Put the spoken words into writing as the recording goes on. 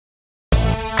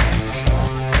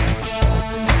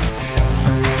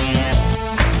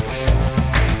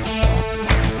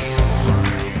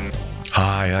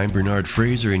Bernard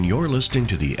Fraser, and you're listening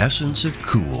to The Essence of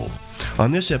Cool.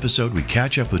 On this episode, we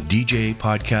catch up with DJ,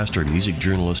 podcaster, and music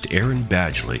journalist Aaron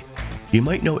Badgley. You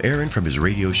might know Aaron from his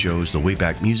radio shows The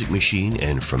Wayback Music Machine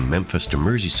and From Memphis to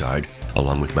Merseyside,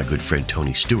 along with my good friend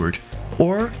Tony Stuart,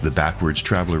 or the Backwards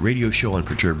Traveler radio show on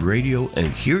Perturb Radio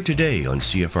and Here Today on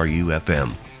CFRU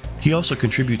FM. He also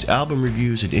contributes album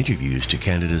reviews and interviews to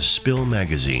Canada's Spill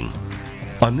magazine.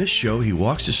 On this show, he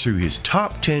walks us through his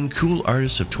top 10 cool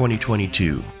artists of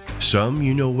 2022. Some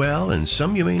you know well and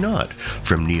some you may not,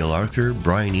 from Neil Arthur,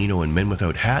 Brian Eno and Men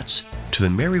Without Hats, to the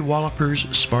Mary Wallopers,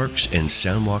 Sparks and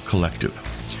Soundwalk Collective.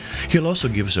 He'll also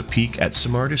give us a peek at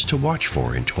some artists to watch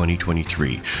for in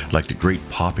 2023, like the great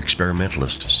pop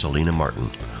experimentalist Selina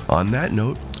Martin. On that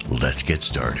note, let's get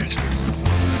started.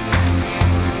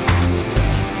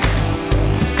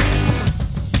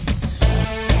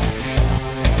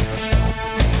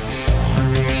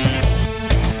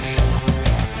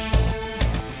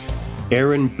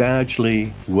 Aaron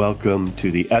Badgley, welcome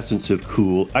to the Essence of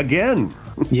Cool again.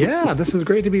 Yeah, this is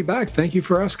great to be back. Thank you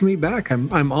for asking me back.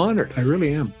 I'm honored. I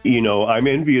really am. You know, I'm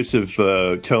envious of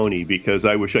Tony because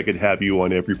I wish I could have you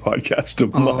on every podcast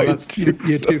of mine.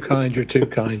 You're too kind. You're too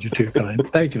kind. You're too kind.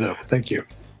 Thank you, though. Thank you.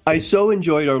 I so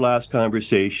enjoyed our last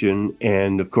conversation,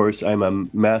 and of course, I'm a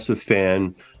massive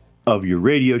fan of your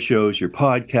radio shows, your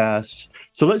podcasts.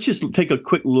 So let's just take a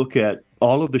quick look at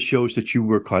all of the shows that you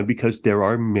work on, because there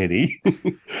are many.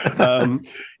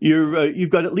 You've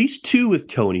got at least two with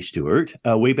Tony Stuart,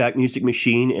 Wayback Music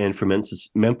Machine, and from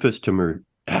Memphis to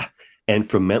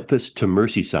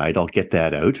Merseyside. I'll get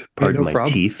that out. Pardon my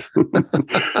teeth.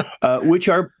 Which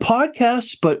are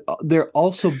podcasts, but they're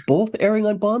also both airing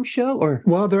on Bombshell, or?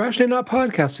 Well, they're actually not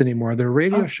podcasts anymore. They're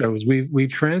radio shows. We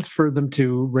transferred them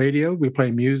to radio. We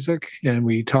play music and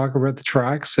we talk about the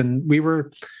tracks. And we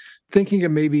were thinking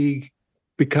of maybe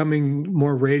becoming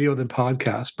more radio than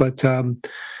podcast, but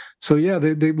so yeah,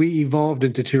 we evolved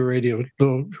into two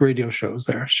little radio shows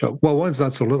there. So, well, one's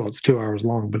not so little; it's 2 hours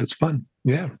long, but it's fun.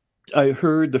 Yeah, I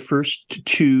heard the first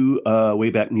two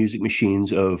Wayback Music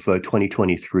Machines of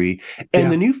 2023,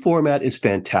 and the new format is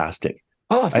fantastic.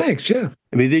 Oh, thanks. Yeah.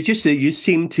 I mean, they just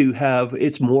seem to have,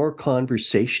 it's more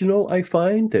conversational, I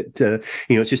find, that,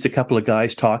 it's just a couple of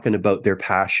guys talking about their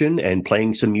passion and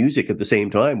playing some music at the same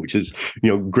time, which is,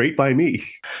 great by me.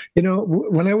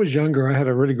 When I was younger, I had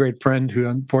a really great friend who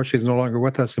unfortunately is no longer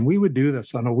with us, and we would do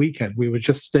this on a weekend. We would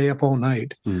just stay up all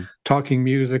night talking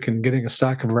music and getting a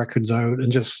stack of records out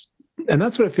and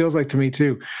that's what it feels like to me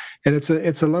too. And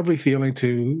it's a lovely feeling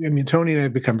Tony and I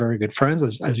have become very good friends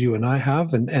as you and I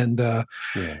have. And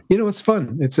it's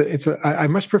fun. I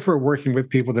much prefer working with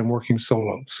people than working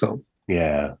solo. So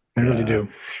yeah, I really do.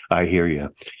 I hear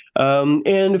you.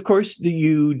 And of course,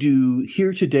 you do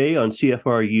Here Today on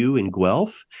CFRU in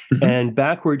Guelph and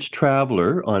Backwards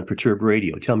Traveler on Perturb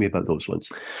Radio. Tell me about those ones.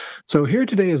 So Here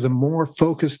Today is a more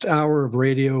focused hour of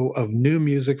radio of new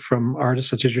music from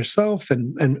artists such as yourself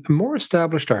and more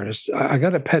established artists. I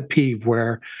got a pet peeve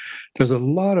where there's a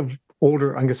lot of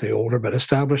older, I'm going to say older, but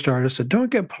established artists that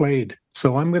don't get played.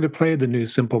 So I'm going to play the new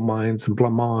Simple Minds and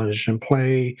Blancmange and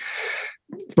play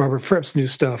Robert Fripp's new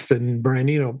stuff and Brian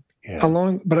Eno.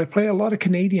 Yeah. But I play a lot of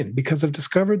Canadian because I've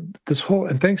discovered this whole,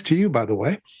 and thanks to you, by the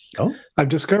way. Oh, I've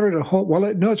discovered a whole.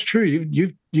 Well, no, it's true.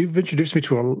 You've introduced me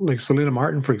to like Selina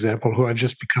Martin, for example, who I've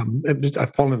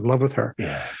fallen in love with her,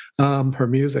 her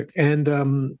music,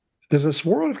 and there's this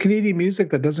world of Canadian music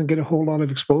that doesn't get a whole lot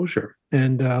of exposure,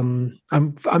 and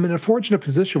I'm in a fortunate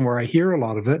position where I hear a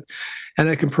lot of it, and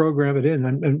I can program it in.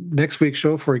 And next week's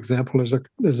show, for example,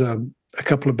 there's a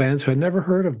couple of bands who I'd never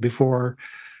heard of before.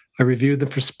 I reviewed them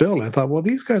for Spill, and I thought, well,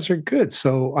 these guys are good,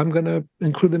 so I'm going to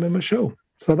include them in my show.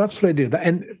 So that's what I do.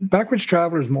 And Backwards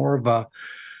Traveler is more of a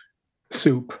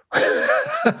soup.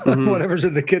 Whatever's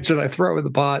in the kitchen, I throw in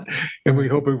the pot, and we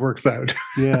hope it works out.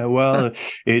 Yeah, well,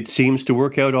 it seems to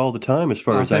work out all the time as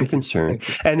far as I'm concerned.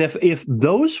 And if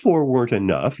those four weren't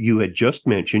enough, you had just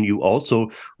mentioned you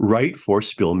also write for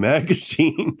Spill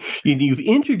magazine. You've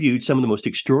interviewed some of the most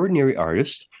extraordinary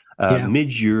artists,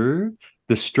 Midge,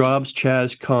 the Straubs,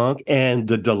 Chaz Conk, and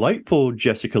the delightful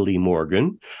Jessica Lee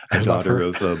Morgan, daughter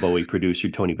of Bowie producer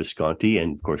Tony Visconti,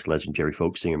 and of course legendary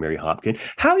folk singer Mary Hopkin.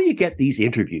 How do you get these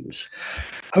interviews?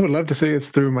 I would love to say it's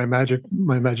through my magic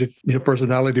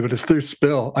personality, but it's through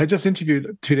Spill. I just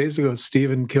interviewed 2 days ago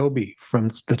Stephen Kilby from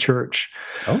The Church.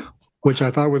 Which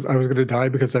I thought I was going to die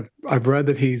because I've read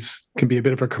that can be a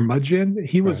bit of a curmudgeon.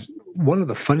 He was one of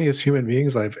the funniest human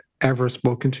beings I've ever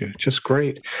spoken to. Just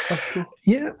great. Oh, cool.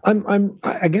 Yeah, I'm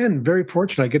again very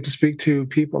fortunate. I get to speak to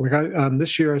people. Like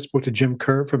this year, I spoke to Jim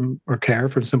Kerr from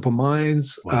Simple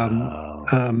Minds. Wow.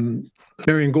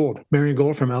 Marion Gold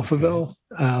from Alphaville.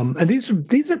 Okay. And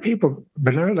these are people,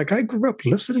 Bernard, like I grew up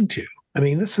listening to. I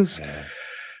mean, this is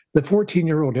the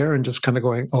 14-year-old Aaron just kind of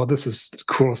going, "Oh, this is the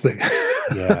coolest thing."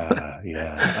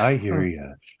 Yeah, I hear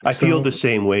you. I feel the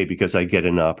same way because I get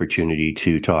an opportunity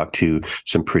to talk to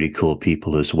some pretty cool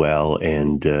people as well.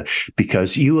 And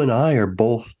because you and I are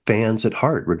both fans at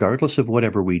heart, regardless of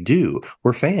whatever we do,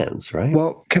 we're fans, right?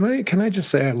 Well, can I just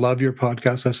say I love your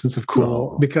podcast, Essence of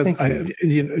Cool, because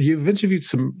you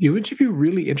interview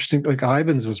really interesting, like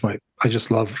Ivan's I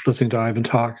just love listening to Ivan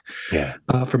talk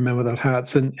from Men Without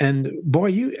Hats. And boy,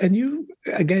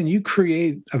 you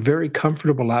create a very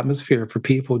comfortable atmosphere for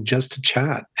people just to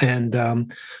chat. And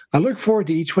I look forward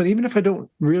to each one, even if I don't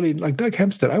really like Doug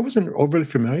Hempstead. I wasn't overly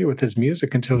familiar with his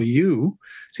music until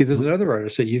there's another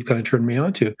artist that you've kind of turned me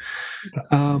on to.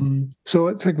 So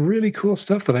it's like really cool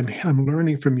stuff that I'm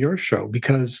learning from your show,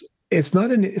 because it's not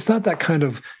that kind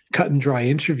of cut and dry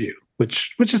interview,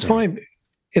 which is fine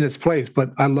in its place, but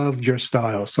I loved your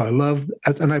style. So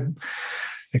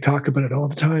I talk about it all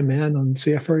the time, man, on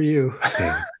CFRU.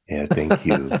 Yeah, thank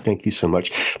you. Thank you so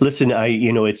much. Listen,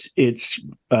 it's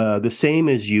the same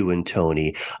as you and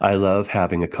Tony. I love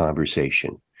having a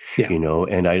conversation. Yeah.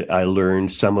 And I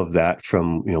learned some of that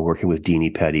from, working with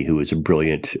Deanie Petty, who is a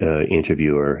brilliant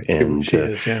interviewer. And she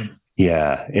is, yeah.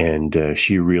 Yeah, and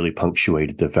she really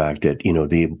punctuated the fact that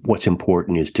what's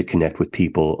important is to connect with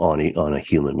people on a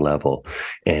human level,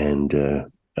 and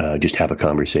just have a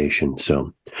conversation.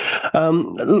 So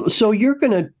you're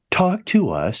going to talk to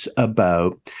us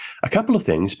about a couple of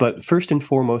things, but first and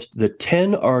foremost, the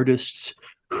 10 artists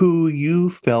who you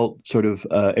felt sort of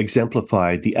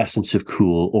exemplified the essence of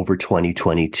cool over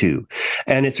 2022.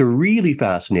 And it's a really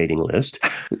fascinating list.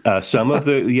 Some of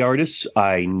the artists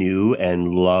I knew and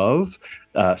love,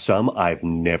 some I've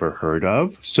never heard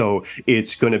of. So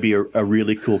it's going to be a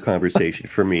really cool conversation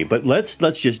for me. But let's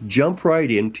just jump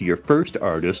right into your first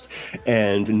artist,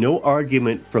 and no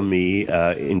argument from me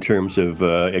in terms of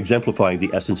exemplifying the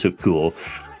essence of cool.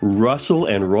 Russell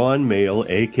and Ron Mael,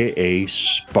 a.k.a.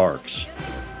 Sparks.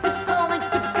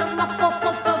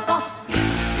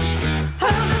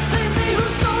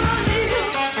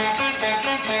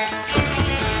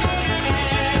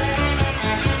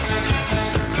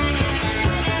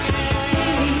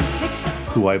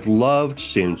 Who I've loved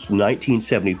since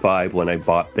 1975 when I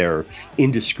bought their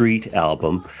Indiscreet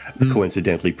album,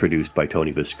 coincidentally produced by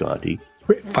Tony Visconti.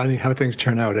 Funny how things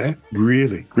turn out, eh?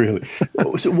 Really, really.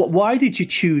 So why did you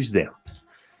choose them?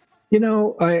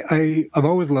 I've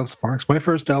always loved Sparks. My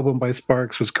first album by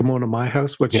Sparks was Come On to My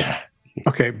House, which,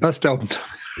 best album.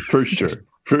 For sure.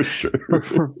 For sure.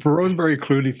 For Rosemary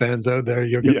Clooney fans out there,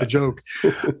 you'll get the joke.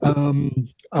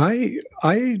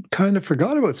 I kind of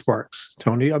forgot about Sparks,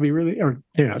 Tony.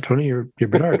 Tony, you're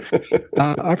Bernard.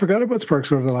 I forgot about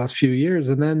Sparks over the last few years,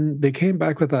 and then they came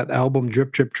back with that album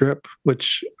Drip, Drip, Drip,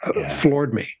 which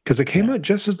floored me, because it came out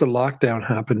just as the lockdown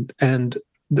happened, and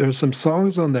there's some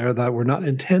songs on there that were not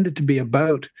intended to be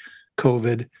about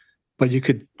COVID, but you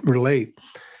could relate.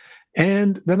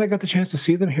 And then I got the chance to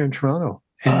see them here in Toronto.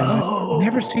 And I've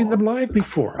never seen them live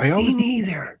before. Me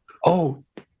neither. Oh,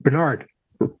 Bernard,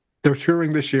 they're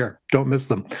touring this year. Don't miss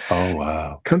them. Oh,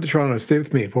 wow. Come to Toronto. Stay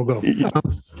with me. We'll go.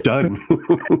 Done.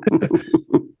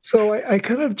 So I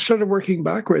kind of started working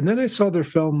backward. And then I saw their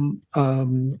film,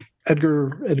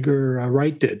 Edgar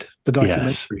Wright did, the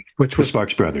documentary. Which was the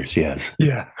Sparks Brothers, yes.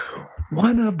 Yeah.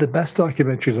 One of the best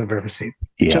documentaries I've ever seen.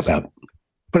 Yeah. Just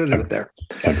put it out there.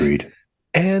 Agreed.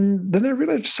 And then I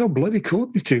realized just how bloody cool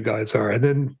these two guys are. And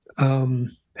then,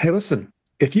 hey, listen,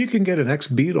 if you can get an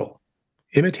ex-Beatle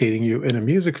imitating you in a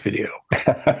music video,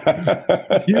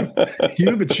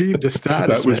 you've achieved a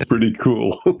status. That was pretty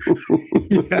cool.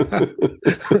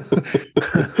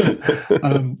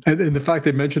 And the fact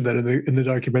they mentioned that in the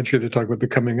documentary, they talk about the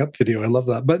Coming Up video. I love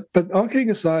that. But all kidding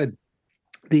aside,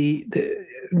 you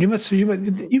must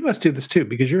do this too,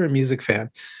 because you're a music fan.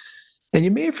 And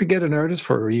you may forget an artist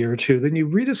for a year or two, then you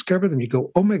rediscover them. You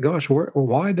go, oh my gosh,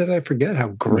 why did I forget how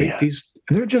great these?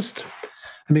 And they're just,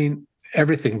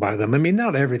 everything by them.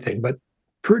 Not everything, but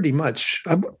pretty much.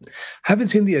 I haven't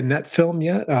seen the Annette film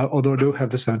yet, although I do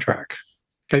have the soundtrack.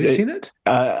 Have you seen it?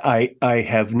 I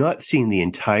have not seen the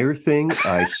entire thing.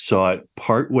 I saw it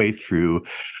partway through.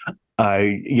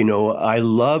 I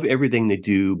love everything they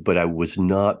do, but I was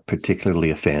not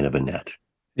particularly a fan of Annette.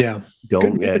 Yeah. Good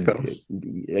Don't music,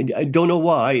 though. I don't know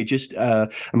why. It just I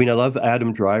mean, I love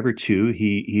Adam Driver too.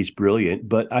 He's brilliant,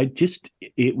 but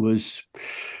it was,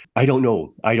 I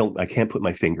can't put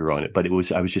my finger on it, but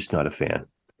I was just not a fan.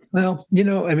 Well,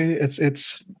 I mean,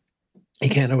 it's you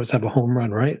can't always have a home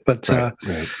run, right? But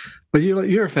Right. but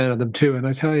you're a fan of them too, and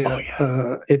I tell you, Oh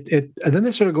yeah. and then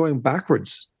I started going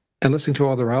backwards and listening to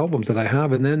all their albums that I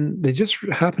have, and then they just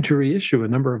happened to reissue a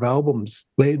number of albums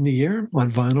late in the year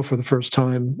on vinyl for the first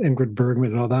time, Ingrid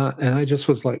Bergman and all that, and I just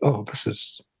was like, oh, this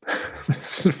is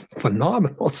this is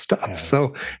phenomenal stuff. Yeah.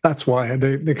 So that's why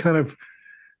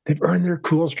they've earned their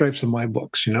cool stripes in my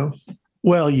books,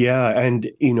 Well, yeah, and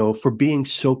for being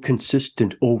so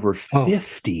consistent over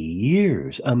 50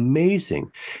 years,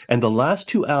 amazing. And the last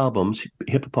two albums,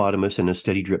 Hippopotamus and A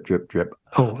Steady Drip, Drip, Drip,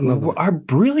 I love them. are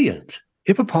brilliant.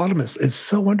 Hippopotamus is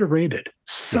so underrated.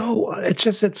 So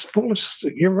it's full of.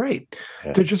 You're right.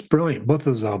 Yeah. They're just brilliant. Both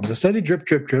of those albums. A Steady Drip,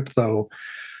 Drip, Drip, though.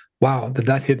 Wow,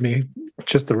 that hit me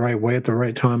just the right way at the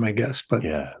right time, I guess. But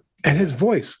yeah, and his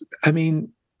voice. I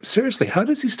mean, seriously, how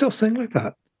does he still sing like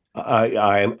that?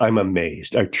 I'm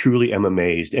amazed. I truly am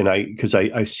amazed, and because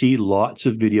I see lots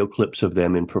of video clips of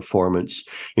them in performance,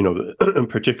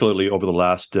 particularly over the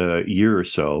last year or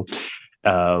so.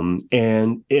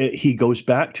 And he goes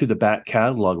back to the back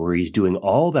catalog where he's doing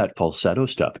all that falsetto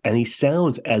stuff, and he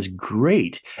sounds as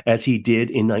great as he did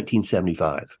in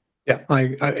 1975. Yeah,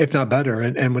 I if not better.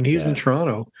 And when he was in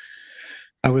Toronto,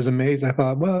 I was amazed. I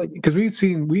thought, well, because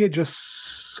we had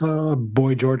just saw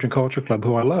Boy George and Culture Club,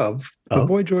 who I love, but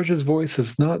Boy George's voice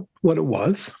is not what it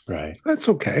was. Right. That's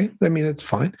okay. I mean, it's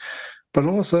fine. But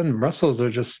all of a sudden, Russell's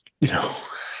are just,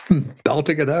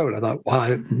 belting it out. I thought, wow, I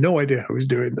had no idea how he's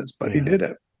doing this, but he did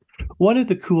it. One of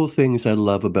the cool things I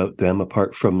love about them,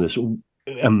 apart from this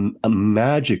a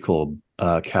magical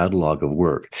catalog of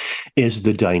work, is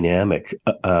the dynamic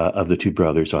of the two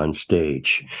brothers on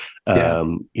stage.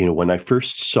 When I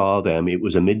first saw them, it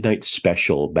was a midnight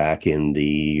special back in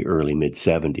the early mid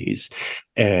 70s,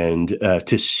 and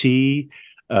to see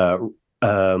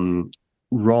Ron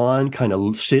kind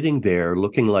of sitting there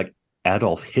looking like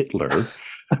Adolf Hitler.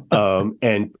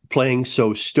 And playing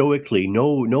so stoically,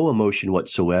 no emotion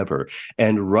whatsoever.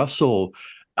 And Russell,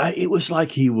 it was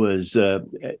like he was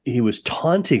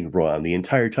taunting Ron the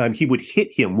entire time. He would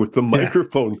hit him with the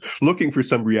microphone, looking for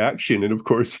some reaction, and of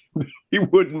course, he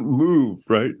wouldn't move.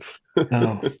 Right?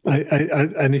 No,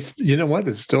 and you know what?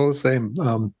 It's still the same.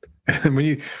 And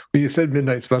when you said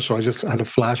midnight special, I just had a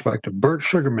flashback to Bert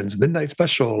Sugarman's midnight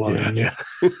special. Yes.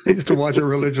 I used to watch it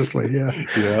religiously.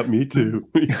 Yeah, me too.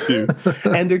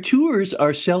 And their tours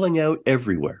are selling out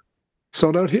everywhere.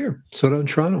 Sold out here, sold out in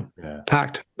Toronto. Yeah.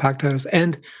 Packed house.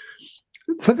 And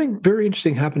something very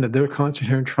interesting happened at their concert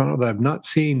here in Toronto that I've not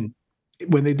seen.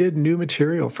 When they did new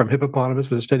material from Hippopotamus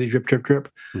and A Steady Drip, Drip, Drip,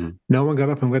 no one got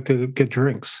up and went to get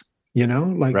drinks.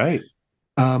 Right.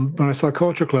 When I saw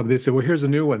Culture Club, they said, well, here's a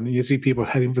new one. And you see people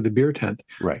heading for the beer tent.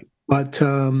 Right. But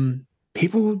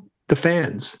people, the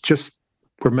fans, just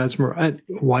were mesmerized.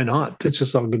 Why not? It's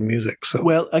just all good music. So,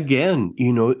 well, again,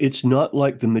 it's not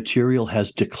like the material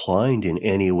has declined in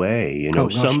any way.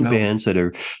 Some bands that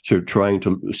are sort of trying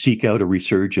to seek out a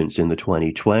resurgence in the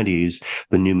 2020s,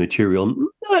 the new material,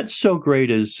 not so great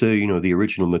as, the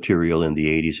original material in the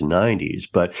 80s and 90s.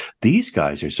 But these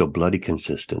guys are so bloody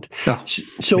consistent. Oh,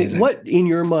 so amazing. What, in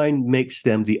your mind, makes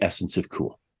them the essence of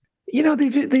cool?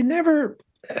 They never,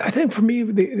 I think for me,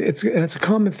 it's a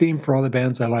common theme for all the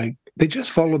bands I like. They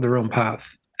just followed their own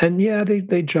path. And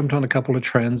they jumped on a couple of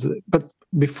trends, but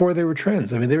before they were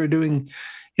trends, I mean, they were doing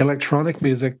electronic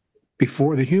music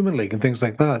before the Human League and things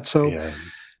like that. So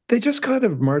they just kind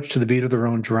of marched to the beat of their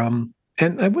own drum.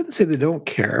 And I wouldn't say they don't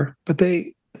care, but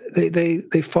they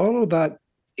follow that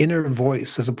inner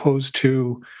voice as opposed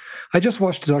to, I just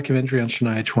watched a documentary on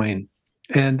Shania Twain,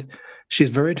 and she's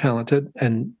very talented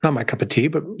and not my cup of tea,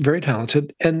 but very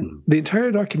talented. And the entire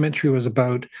documentary was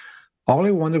about, all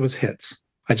I wanted was hits.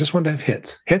 I just wanted to have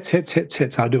hits.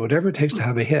 Hits. I'll do whatever it takes to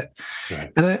have a hit.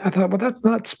 Right. And I thought, well, that's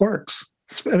not Sparks.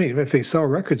 I mean, if they sell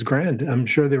records, grand. I'm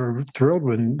sure they were thrilled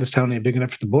when This Town Ain't Big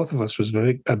Enough for the Both of Us was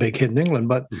a big hit in England.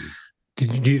 But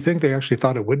do you think they actually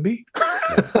thought it would be?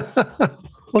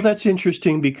 Well, that's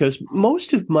interesting because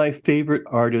most of my favorite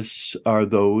artists are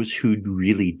those who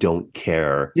really don't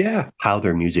care how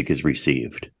their music is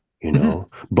received.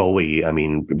 Bowie, I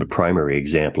mean, the primary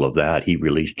example of that, he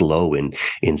released Low in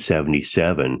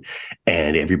 77,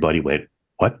 and everybody went,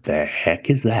 what the heck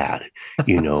is that?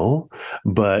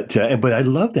 But I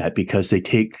love that because they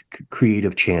take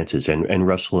creative chances, and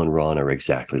Russell and Ron are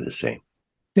exactly the same.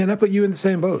 Yeah, and I put you in the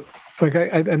same boat. Like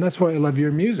and that's why I love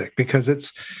your music, because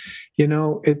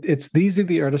these are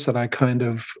the artists that I kind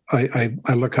of I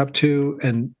look up to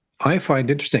and I find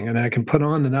interesting, and I can put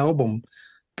on an album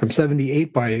from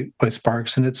 '78 by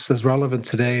Sparks, and it's as relevant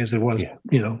today as it was.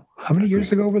 Yeah. How many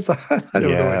years ago was that? I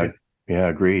don't know. Yeah,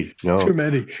 agreed. No, too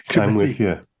many. I'm with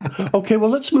you. Okay,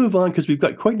 well, let's move on because we've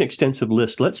got quite an extensive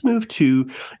list. Let's move to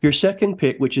your second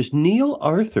pick, which is Neil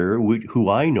Arthur, who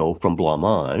I know from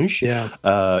Blancmange. Yeah.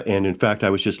 And in fact, I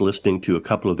was just listening to a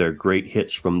couple of their great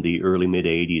hits from the early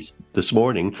mid-'80s this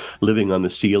morning, Living on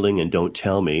the Ceiling and Don't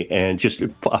Tell Me, and just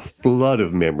a flood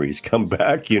of memories come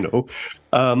back,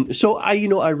 So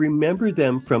I remember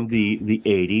them from the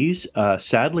 80s.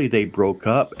 Sadly, they broke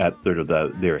up at sort of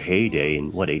their heyday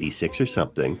in 86 or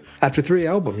something. After 3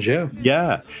 albums, yeah.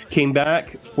 Yeah. Came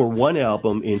back for one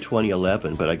album in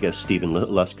 2011, but I guess Stephen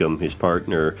Luscombe, his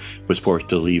partner, was forced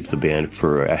to leave the band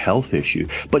for a health issue.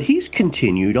 But he's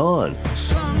continued on.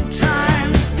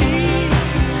 Sometimes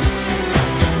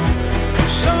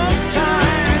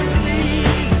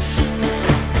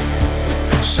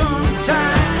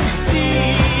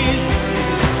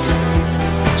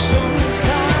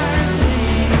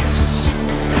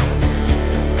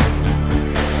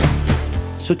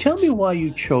So tell me why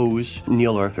you chose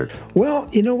Neil Arthur. Well,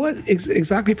 you know what?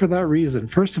 Exactly for that reason.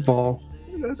 First of all,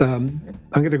 I'm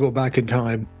going to go back in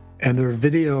time, and their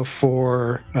video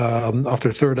for off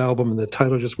their third album, and the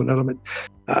title just went out of it.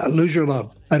 Lose Your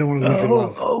Love. I Don't Want to Lose Your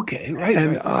Love. Okay, right.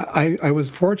 And right. I was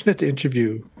fortunate to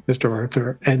interview Mr.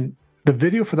 Arthur, and the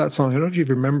video for that song, I don't know if you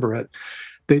remember it,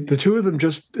 the two of them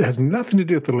just has nothing to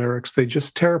do with the lyrics. They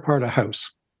just tear apart a house.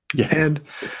 Yeah. And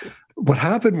what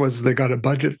happened was they got a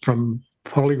budget from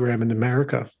Polygram in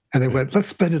America, and they went, let's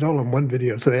spend it all on one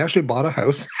video. So they actually bought a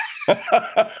house,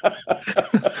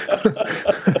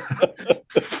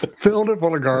 filled it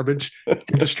full of garbage,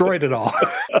 and destroyed it all.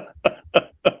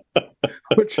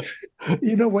 Which,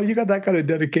 you know what, you got that kind of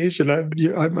dedication,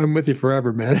 I'm with you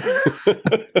forever, man.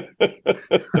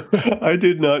 I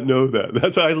did not know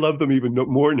that. I love them even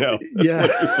more now.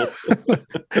 Yeah.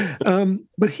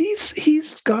 But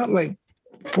he's got like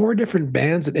 4 different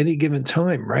bands at any given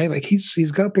time, right? Like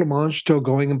he's got Blancmange still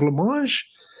going, and Blancmange,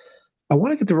 I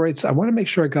want to get the rights. I want to make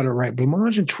sure I got it right.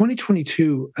 Blancmange in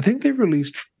 2022, I think he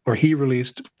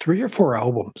released 3 or 4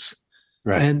 albums,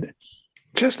 right? And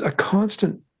just a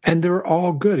constant, and they're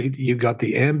all good. You got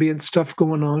the ambient stuff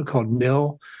going on called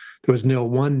Nil. There was Nil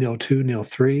 1, Nil 2, Nil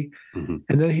 3, and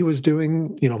then he was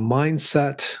doing,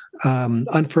 Mindset,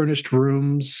 Unfurnished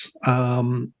Rooms.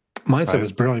 Mindset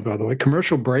was brilliant, by the way.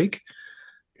 Commercial Break,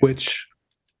 which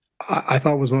I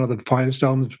thought was one of the finest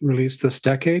albums released this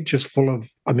decade, just full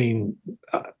of,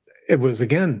 it was,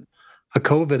 again, a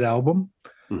COVID album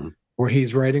where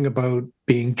he's writing about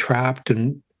being trapped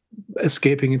and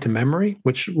escaping into memory,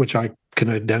 which I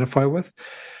can identify with.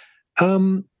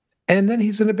 And then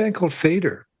he's in a band called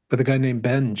Fader with a guy named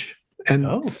Benj. And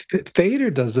Fader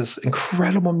does this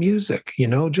incredible music,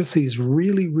 just these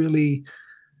really, really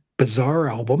bizarre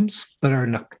albums that are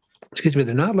not,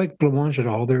 they're not like Blancmange at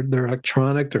all. They're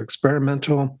electronic, they're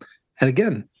experimental, and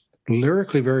again,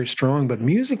 lyrically very strong, but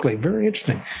musically very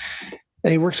interesting.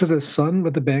 And he works with his son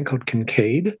with a band called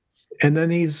Kincaid, and then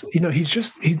he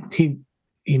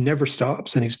never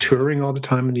stops, and he's touring all the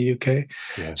time in the UK.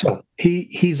 Yeah. So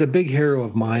he's a big hero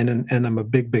of mine, and I'm a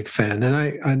big fan.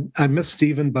 And I miss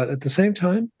Stephen, but at the same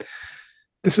time,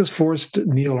 this has forced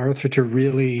Neil Arthur to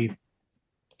really,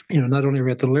 not only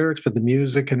write the lyrics but the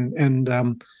music, and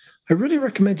I really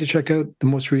recommend you check out the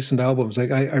most recent albums.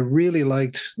 Like I really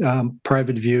liked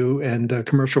Private View and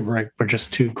Commercial Break, were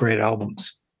just 2 great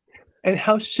albums. And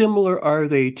how similar are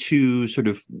they to sort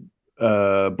of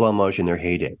Blancmange in their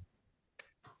heyday?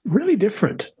 Really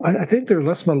different. I think they're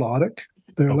less melodic,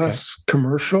 they're less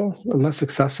commercial, less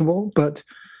accessible,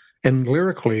 and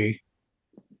lyrically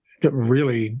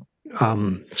really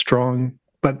strong,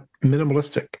 but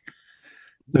minimalistic.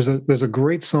 There's a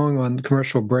great song on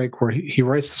Commercial Break where he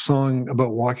writes the song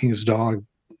about walking his dog,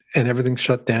 and everything's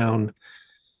shut down,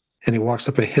 and he walks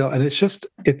up a hill, and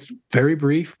it's very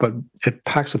brief, but it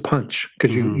packs a punch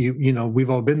because we've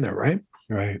all been there, right?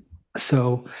 Right.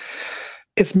 So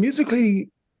it's musically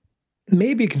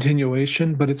maybe a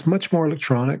continuation, but it's much more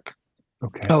electronic.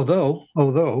 Okay. Although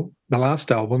the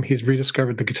last album he's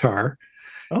rediscovered the guitar,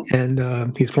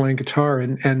 and he's playing guitar,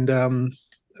 and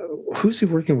who's he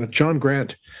working with? John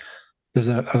Grant. There's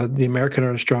the American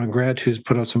artist John Grant, who's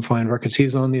put out some fine records.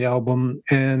 He's on the album,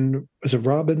 and is it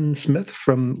Robin Smith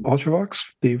from Ultravox,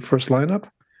 the first lineup?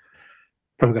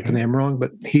 Probably got the name wrong,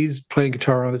 but he's playing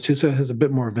guitar on it too, so it has a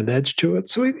bit more of an edge to it.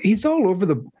 So he's all over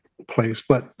the place,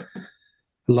 but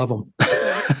love him.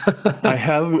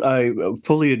 I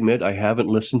fully admit I haven't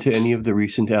listened to any of the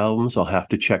recent albums. I'll have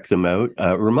to check them out.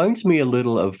 It reminds me a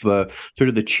little of sort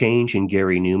of the change in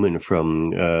Gary Newman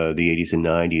from the 80s and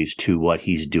 90s to what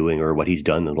he's doing or what he's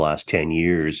done in the last 10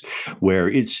 years, where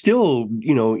it's still,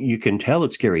 you can tell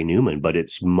it's Gary Newman, but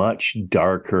it's much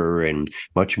darker and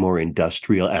much more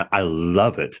industrial. I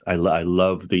love it. I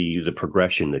love the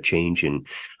progression, the change in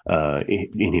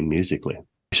him musically.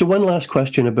 So one last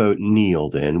question about Neil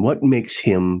then. What makes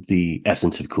him the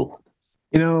essence of cool?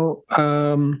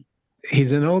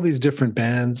 He's in all these different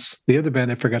bands. The other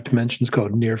band I forgot to mention is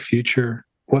called Near Future.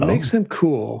 What makes him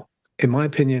cool, in my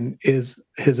opinion, is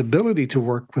his ability to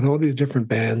work with all these different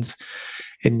bands.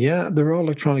 And yeah, they're all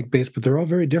electronic based, but they're all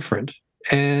very different.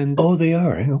 And they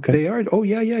are. Okay. They are. Oh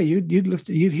yeah. You'd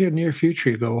listen, you'd hear Near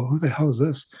Future, you go, well, who the hell is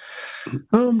this?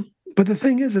 But the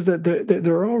thing is that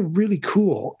they're all really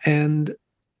cool. And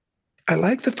I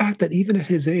like the fact that even at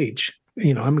his age,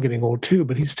 I'm getting old too,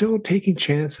 but he's still taking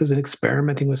chances and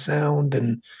experimenting with sound.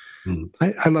 And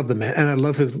I love the man, and I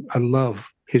love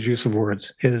his use of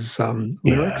words. His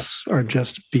lyrics are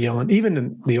just beyond. Even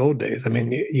in the old days, I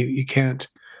mean, you can't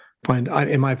find.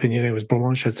 In my opinion, it was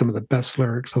Blanche had some of the best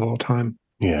lyrics of all time.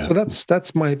 Yeah. So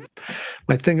that's my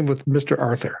thing with Mr.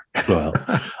 Arthur. Well,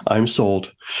 I'm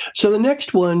sold. So the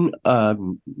next one,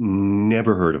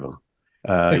 never heard of him.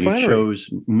 You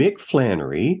chose Mick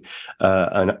Flannery,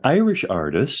 an Irish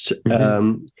artist.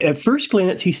 At first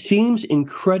glance, he seems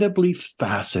incredibly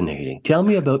fascinating. Tell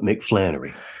me about Mick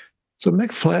Flannery. So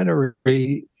Mick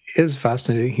Flannery is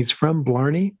fascinating. He's from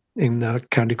Blarney in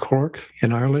County Cork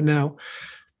in Ireland. Now,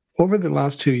 over the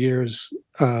last 2 years,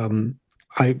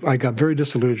 I got very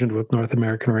disillusioned with North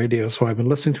American radio, so I've been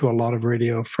listening to a lot of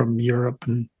radio from Europe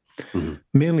and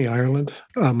mainly Ireland.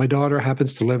 My daughter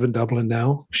happens to live in Dublin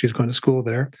now. She's going to school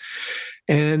there.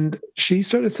 And she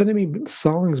started sending me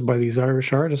songs by these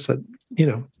Irish artists that,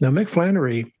 now Mick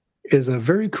Flannery is a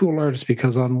very cool artist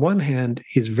because on one hand,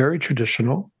 he's very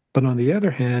traditional, but on the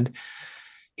other hand,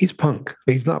 he's punk.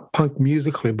 He's not punk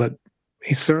musically, but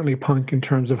he's certainly punk in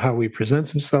terms of how he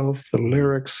presents himself, the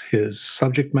lyrics, his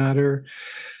subject matter.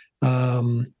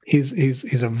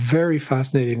 He's a very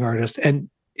fascinating artist. And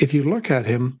if you look at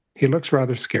him, he looks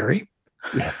rather scary.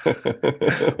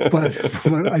 but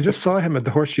I just saw him at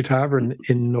the Horseshoe Tavern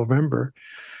in November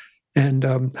and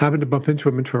happened to bump into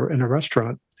him in a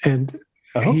restaurant. And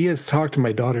he has talked to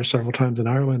my daughter several times in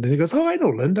Ireland. And he goes, I know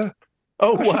Linda.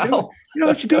 Oh, wow.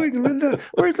 What's she doing, Linda?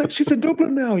 Where's that? She's in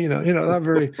Dublin now, that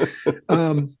very...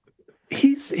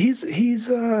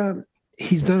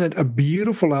 He's done a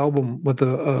beautiful album with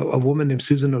a woman named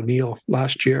Susan O'Neill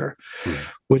last year,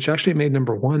 which actually made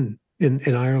 #1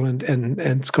 in Ireland, and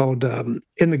it's called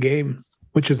In the Game,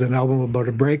 which is an album about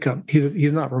a breakup.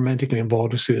 He's not romantically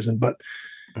involved with Susan, but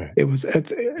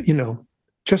it's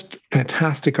just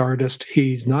fantastic artist.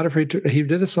 He's not afraid to. He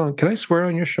did a song. Can I swear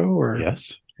on your show? Or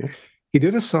yes. He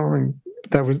did a song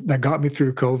that got me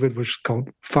through COVID, which is called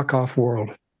 "Fuck Off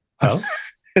World." Oh,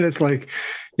 and it's like,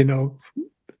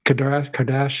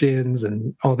 Kardashians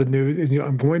and all the news.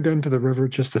 I'm going down to the river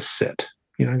just to sit.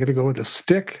 I'm going to go with a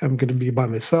stick. I'm going to be by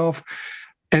myself.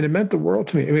 And it meant the world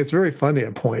to me. I mean, it's very funny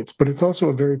at points, but it's also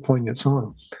a very poignant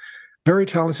song. Very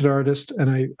talented artist,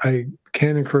 and I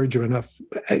can't encourage you enough.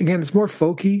 Again, it's more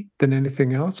folky than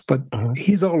anything else, but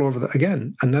he's all over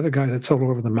another guy that's all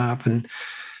over the map and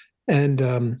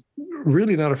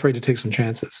really not afraid to take some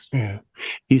chances. Yeah.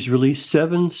 He's released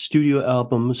 7 studio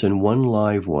albums and 1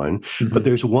 live one, but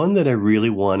there's one that I really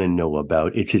want to know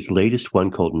about. It's his latest one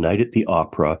called Night at the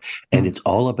Opera, and it's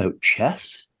all about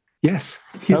chess. Yes.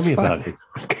 Tell me about it.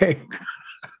 Okay.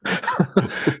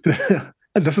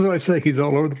 And this is what I say, he's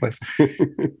all over the place.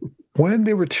 When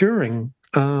they were touring,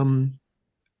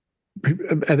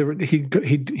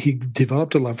 he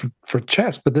developed a love for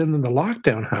chess, but then when the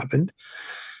lockdown happened,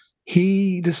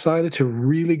 he decided to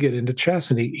really get into chess,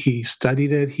 and he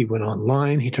studied it. He went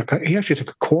online. He actually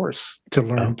took a course to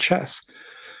learn chess.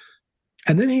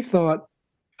 And then he thought,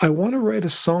 I want to write a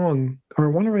song, or I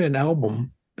want to write an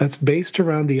album that's based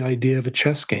around the idea of a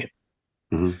chess game.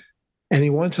 And he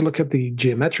wanted to look at the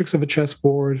geometrics of a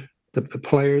chessboard, the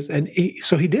players, and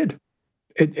so he did.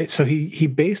 So he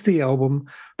based the album,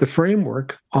 the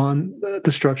framework, on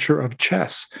the structure of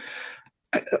chess.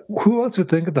 Who else would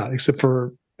think of that except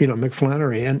for Mick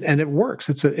Flannery? And it works.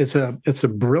 It's a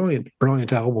brilliant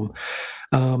album.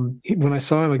 When I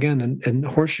saw him again in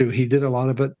Horseshoe, he did a lot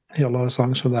of it. A lot of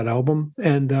songs from that album,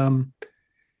 and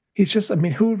he's just. I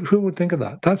mean, who would think of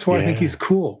that? That's why I think he's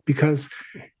cool, because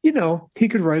he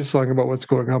could write a song about what's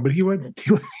going on, but he went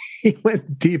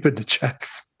deep into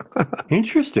chess.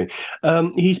 Interesting.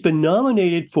 He's been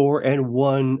nominated for and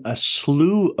won a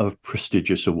slew of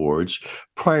prestigious awards,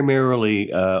 primarily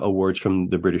awards from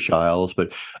the British Isles,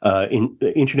 but in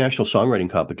the International Songwriting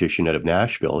Competition out of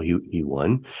Nashville, he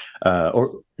won.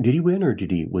 Or did he win, or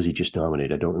was he just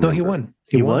nominated? I don't remember. No, he won.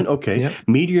 He won? Okay. Yep.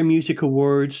 Meteor Music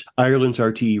Awards, Ireland's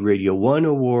RTE Radio 1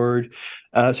 Award.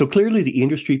 So clearly the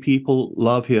industry people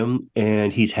love him,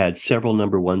 and he's had several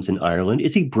number ones in Ireland.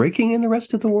 Is he breaking in the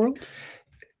rest of the world?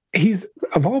 He's,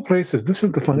 of all places, this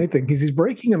is the funny thing, he's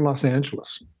breaking in Los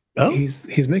Angeles. Oh.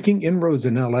 He's making inroads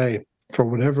in LA for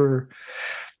whatever.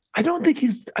 I don't think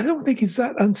he's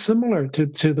that unsimilar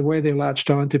to the way they latched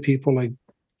on to people like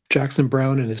Jackson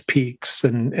Browne and his Peaks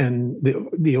and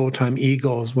the old time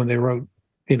Eagles when they wrote,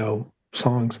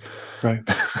 songs. Right.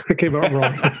 It came out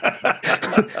wrong.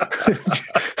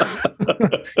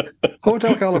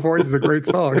 Hotel California is a great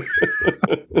song.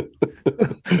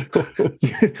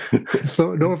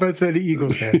 So no offense to any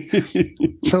Eagles fan.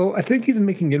 So I think he's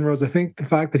making inroads. I think the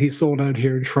fact that he sold out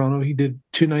here in Toronto, he did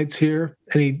 2 nights here,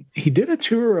 and he did a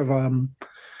tour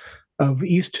of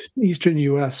Eastern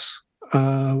US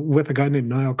with a guy named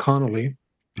Niall Connolly,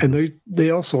 and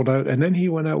they all sold out. And then he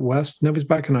went out west. Now he's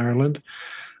back in Ireland.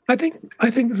 I think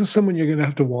this is someone you're going to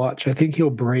have to watch. I think he'll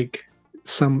break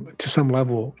to some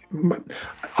level.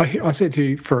 I'll say it to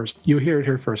you first. You hear it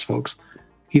here first, folks.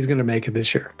 He's going to make it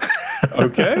this year.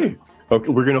 Okay,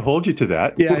 we're going to hold you to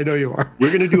that. Yeah, I know you are. We're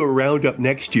going to do a roundup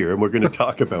next year, and we're going to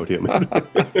talk about him.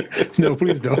 No,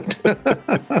 please don't.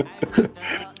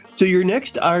 So your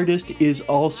next artist is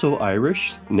also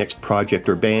Irish. Next project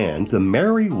or band, the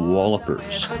Mary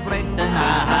Wallopers. Glory,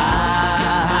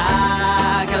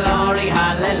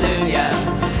 hallelujah.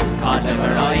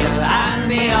 Oliver Oil and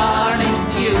the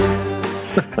orange juice.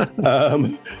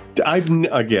 I've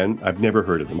never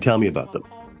heard of them. Tell me about them.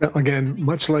 Again,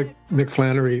 much like Mick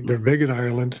Flannery, they're big in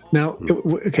Ireland. Now,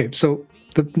 okay, so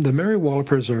the Mary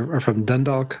Wallopers are from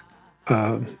Dundalk,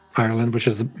 Ireland, which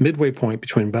is the midway point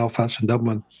between Belfast and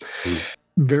Dublin.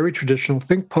 Very traditional.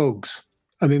 Think Pogues.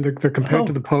 I mean, they're compared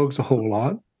to the Pogues a whole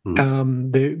lot.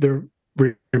 They're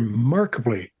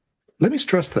remarkably, let me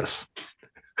stress this,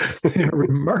 they're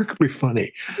remarkably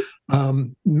funny.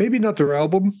 Maybe not their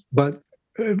album, but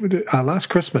last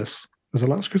Christmas, was it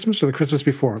last Christmas or the Christmas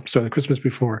before? Sorry, the Christmas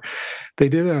before. They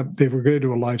were going to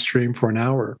do a live stream for an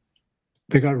hour.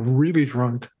 They got really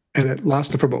drunk, and it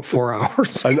lasted for about 4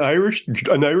 hours. An Irish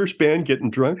band getting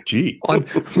drunk? Gee. On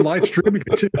live streaming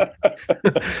it too.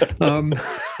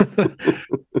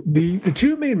 The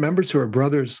 2 main members who are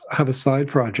brothers have a side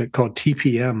project called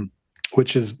TPM,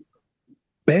 which is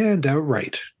banned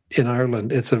outright in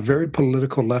Ireland. It's a very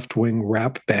political left-wing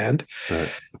rap band. Right.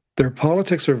 Their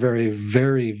politics are very,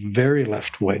 very, very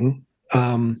left-wing.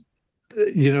 Again,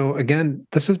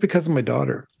 this is because of my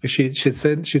daughter. She'd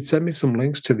send me some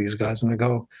links to these guys, and I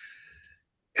go,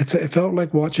 it felt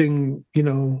like watching,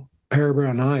 Pair of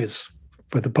Brown Eyes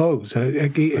with the Pogues.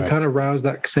 It kind of roused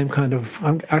that same kind of.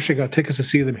 I actually got tickets to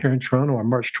see them here in Toronto on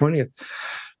March 20th.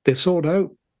 They sold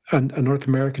out a North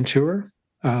American tour.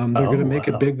 They're going to make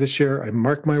it big this year. I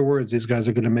mark my words; these guys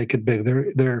are going to make it big.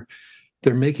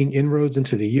 They're making inroads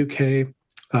into the UK,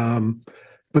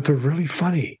 but they're really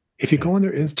funny. If you go on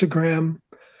their Instagram,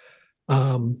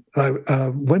 when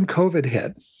COVID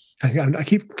hit, I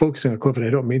keep focusing on COVID.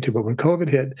 I don't mean to, but when COVID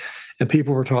hit, and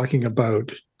people were talking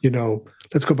about,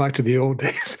 let's go back to the old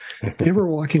days. They were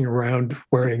walking around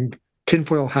wearing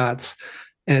tinfoil hats,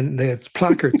 and they had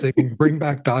placards saying "Bring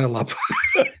back dial-up."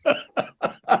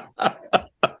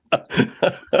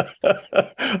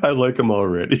 I like them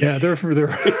already. Yeah, they're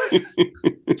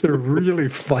really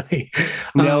funny.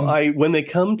 Now, when they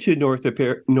come to North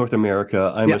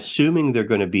America, I'm assuming they're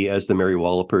going to be as the Mary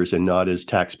Wallopers and not as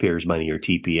Taxpayers' Money or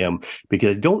TPM,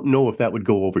 because I don't know if that would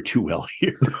go over too well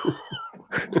here.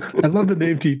 I love the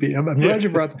name TPM. I'm glad you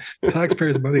brought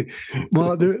Taxpayers' Money.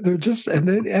 Well, they're just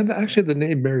and actually the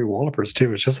name Mary Wallopers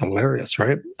too is just hilarious,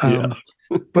 right?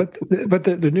 But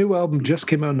the new album just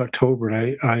came out in October,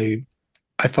 and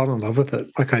I fell in love with it.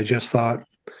 Like, I just thought,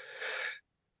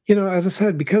 as I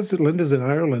said, because Linda's in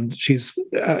Ireland,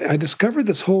 I discovered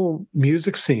this whole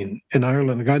music scene in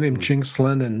Ireland. A guy named Jinx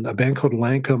Lennon, a band called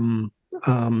Lankum,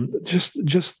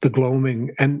 just the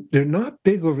Gloaming, and they're not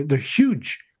big they're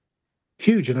huge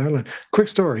in Ireland. Quick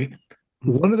story: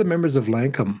 one of the members of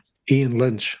Lankum, Ian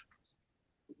Lynch,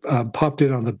 popped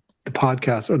in on the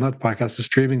podcast, or not the podcast, the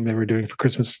streaming they were doing for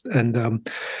Christmas, and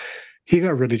he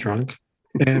got really drunk.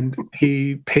 And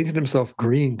he painted himself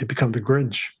green to become the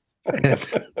Grinch. And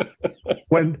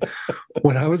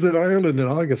when I was in Ireland in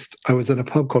August, I was in a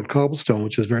pub called Cobblestone,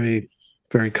 which is very,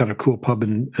 very kind of cool pub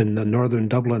in northern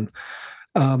Dublin.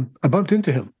 I bumped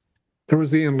into him. There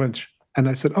was Ian Lynch. And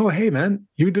I said, "Oh, hey, man,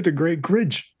 you did a great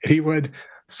Gridge." And he went,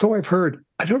 "So I've heard.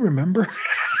 I don't remember."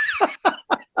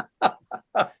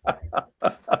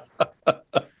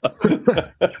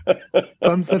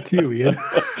 Thumbs up to you, Ian.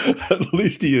 At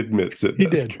least he admits it. He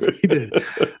did. He did.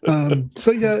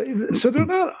 So they're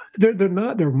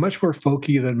much more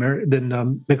folky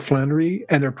than Mick Flannery,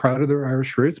 and they're proud of their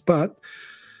Irish roots, but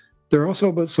they're also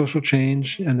about social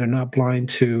change, and they're not blind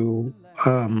to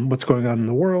what's going on in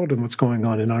the world and what's going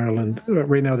on in Ireland.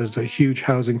 Right now, there's a huge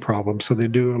housing problem, so they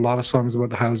do a lot of songs about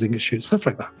the housing issues, stuff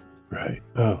like that. Right.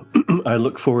 Oh, I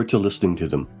look forward to listening to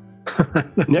them.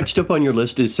 Next up on your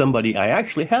list is somebody I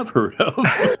actually have heard of.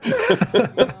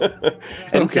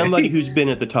 And somebody who's been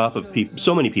at the top of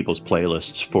so many people's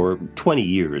playlists for 20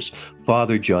 years,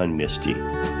 Father John Misty.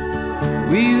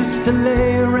 We used to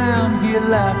lay around here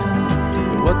laughing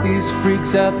at what these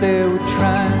freaks out there were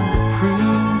trying to prove.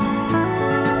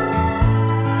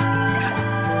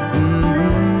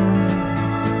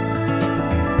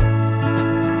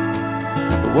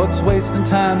 But what's wasting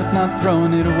time if not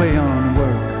throwing it away on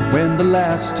work when the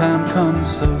last time comes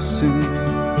so soon?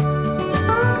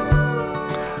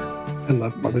 I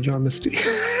love Father John Misty.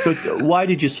 But why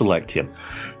did you select him?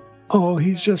 Oh,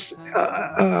 he's just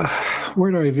I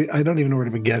don't even know where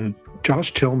to begin.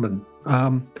 Josh Tillman.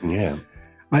 Yeah.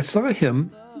 I saw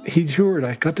him. He toured.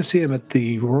 I got to see him at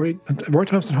the Roy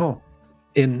Thompson Hall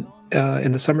in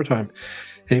the summertime,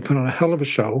 and he put on a hell of a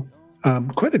show.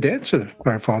 Quite a dancer,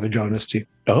 our Father John Misty.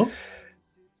 Oh,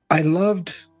 I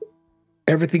loved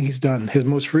everything he's done. His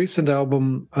most recent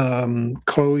album,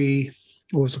 Chloe,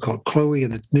 what was it called? Chloe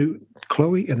and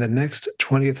the Next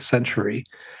 20th Century,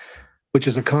 which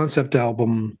is a concept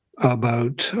album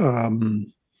about,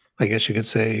 I guess you could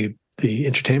say, the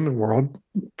entertainment world,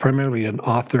 primarily an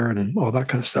author and all that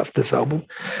kind of stuff, this album.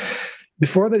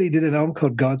 Before that, he did an album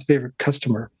called God's Favorite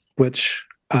Customer, which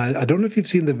I don't know if you've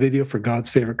seen the video for God's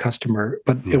Favorite Customer,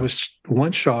 but It was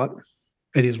one shot,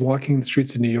 and he's walking the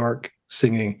streets of New York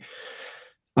singing.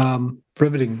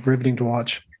 Riveting to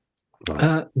watch.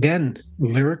 Again,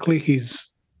 lyrically,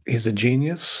 he's a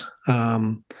genius.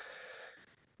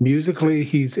 Musically,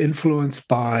 he's influenced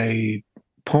by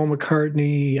Paul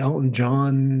McCartney, Elton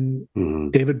John,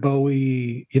 David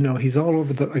Bowie. He's all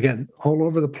over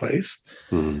the place.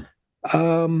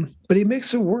 But he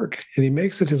makes it work, and he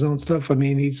makes it his own stuff. I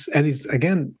mean, he's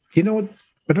again,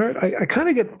 but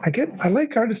I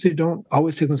like artists who don't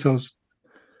always take themselves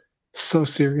so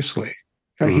seriously.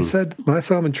 He said, when I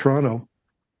saw him in Toronto,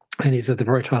 and he's at the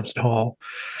Roy Thompson Hall,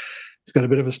 he's got a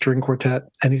bit of a string quartet,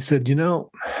 and he said,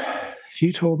 if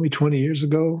you told me 20 years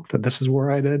ago that this is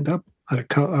where I'd end up, I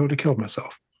would have killed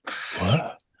myself.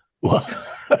 What?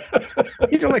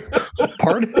 You're like,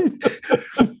 pardon?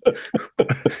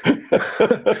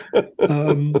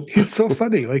 He's so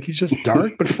funny. Like, he's just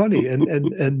dark but funny,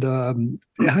 and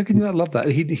how can you not love that?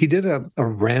 He did a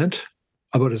rant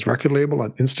about his record label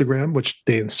on Instagram, which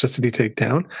they insisted he take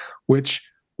down, which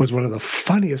was one of the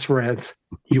funniest rants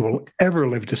you will ever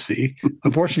live to see.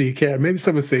 Unfortunately, you can't. Maybe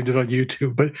someone saved it on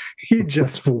YouTube, but he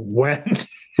just went.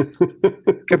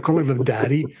 Kept calling him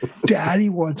Daddy. Daddy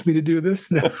wants me to do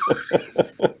this now.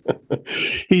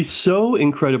 He's so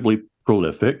incredibly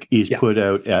prolific. He's put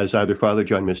out, as either Father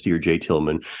John Misty or Jay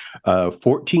Tillman,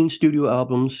 14 studio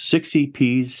albums, 6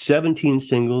 EPs, 17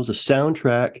 singles, a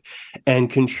soundtrack, and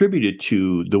contributed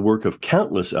to the work of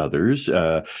countless others.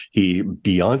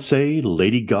 Beyonce,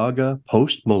 Lady Gaga,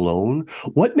 Post Malone.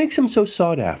 What makes him so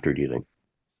sought after, do you think?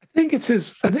 I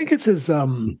think it's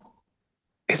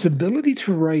his ability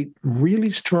to write really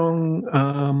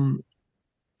strong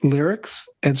lyrics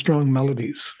and strong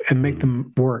melodies and make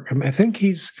them work. I mean, I think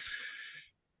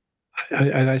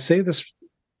and I say this,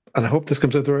 and I hope this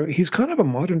comes out the right way, he's kind of a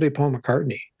modern day Paul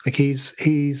McCartney. Like, he's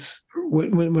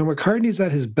when McCartney's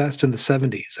at his best in the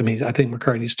 70s. I mean, I think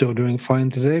McCartney's still doing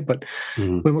fine today, but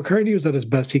when McCartney was at his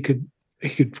best, he could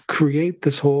create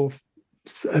this whole,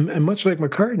 and much like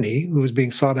McCartney, who was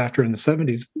being sought after in the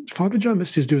 70s, Father John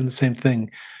Misty's doing the same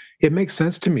thing. It makes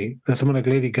sense to me that someone like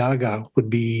Lady Gaga would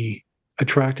be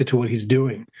attracted to what he's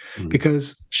doing,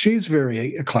 because she's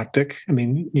very eclectic. I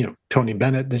mean, Tony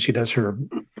Bennett, then she does her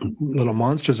Little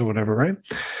Monsters or whatever, right?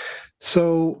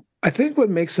 So I think what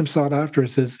makes him sought after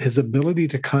is his ability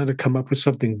to kind of come up with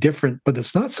something different, but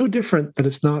it's not so different that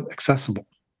it's not accessible.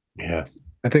 Yeah.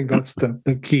 I think that's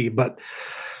the key. But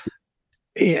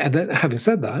and then, having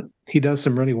said that, he does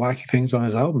some really wacky things on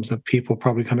his albums that people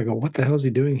probably kind of go, what the hell is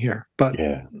he doing here? But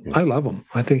I love him.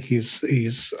 I think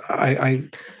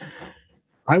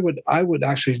I would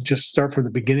actually just start from the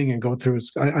beginning and go through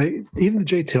his. Even the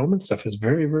Jay Tillman stuff is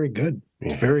very, very good.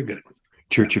 It's very good.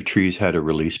 Church of Trees had a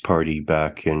release party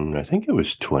back in, I think it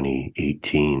was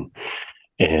 2018.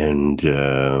 And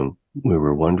we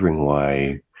were wondering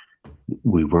why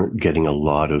we weren't getting a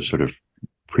lot of sort of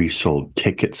pre-sold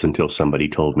tickets until somebody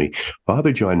told me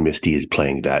Father John Misty is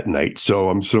playing that night. So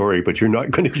I'm sorry, but you're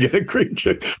not going to get a great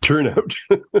turnout.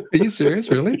 Are you serious?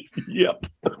 Really? Yep.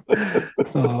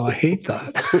 Oh, I hate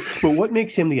that. But what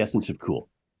makes him the essence of cool?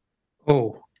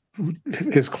 Oh,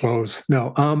 his clothes.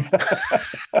 No.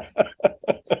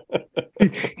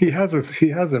 He has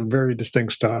a very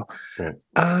distinct style. Right.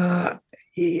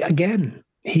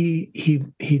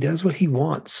 He does what he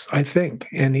wants, I think.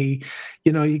 And he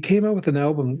came out with an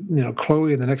album,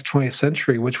 Chloe in the Next 20th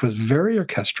Century, which was very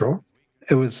orchestral.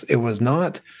 It was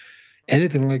not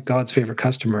anything like God's Favorite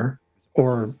Customer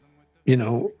or,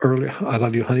 early I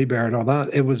Love You, Honey Bear and all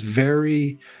that. It was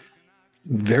very,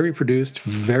 very produced,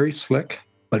 very slick,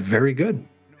 but very good.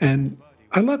 And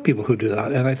I love people who do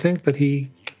that. And I think that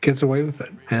he gets away with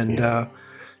it. And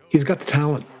he's got the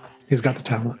talent. He's got the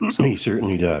talent. So. He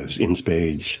certainly does, in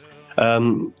spades.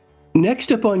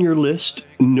 Next up on your list,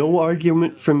 no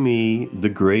argument from me, the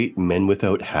great Men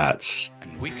Without Hats.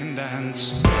 And we can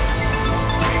dance. We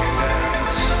can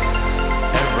dance.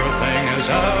 Everything is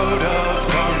out of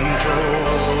control.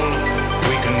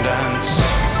 We can dance.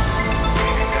 We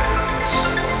can dance.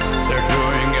 They're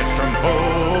doing it from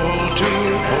pole to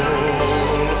pole.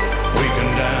 We can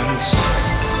dance.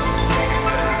 We can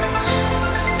dance.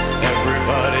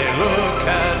 Everybody look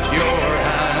at your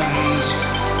hands.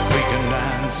 We can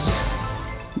dance.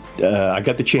 I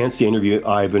got the chance to interview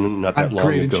Ivan not that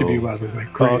long ago. Great interview, by the way.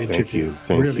 Great interview. Thank you.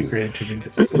 Thank really you. Great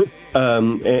interview.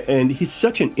 And he's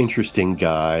such an interesting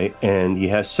guy, and he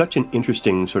has such an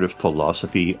interesting sort of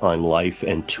philosophy on life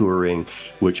and touring,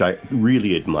 which I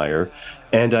really admire.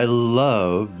 And I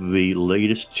love the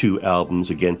latest two albums,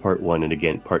 Again Part 1 and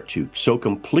Again Part 2. So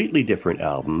completely different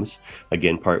albums.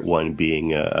 Again Part 1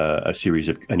 being a series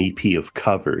of an EP of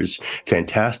covers.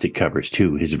 Fantastic covers,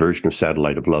 too. His version of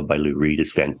Satellite of Love by Lou Reed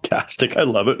is fantastic. I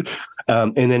love it.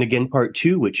 And then Again Part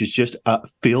 2, which is just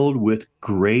filled with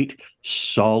great,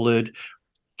 solid,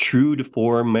 true to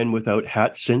form Men Without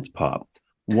Hats synth pop.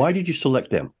 Why did you select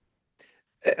them?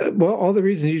 Well, all the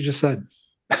reasons you just said.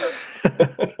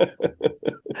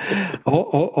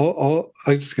 all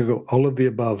I just gonna go all of the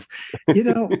above. Where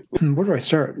do I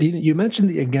start? You mentioned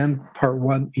the Again Part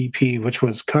 1 EP, which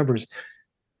was covers.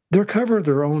 Their cover of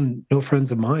their own No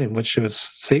Friends of Mine, which was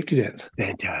Safety Dance.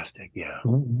 Fantastic, yeah.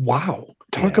 Wow.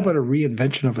 Talk about a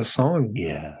reinvention of a song.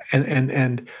 Yeah.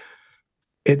 And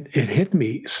it hit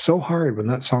me so hard when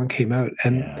that song came out.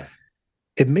 And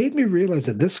it made me realize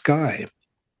that this guy,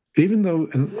 even though,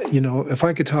 if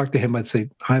I could talk to him, I'd say,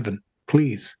 Ivan,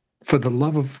 please, for the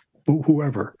love of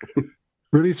whoever,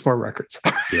 release more records.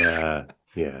 Yeah.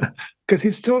 Because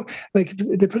he's still, like,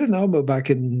 they put an album back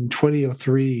in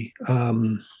 2003,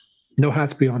 No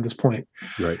Hats Beyond This Point.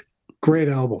 Right. Great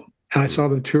album. And I saw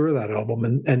them tour that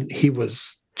album, and he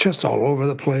was just all over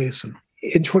the place. And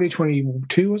in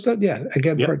 2022, was that? Yeah,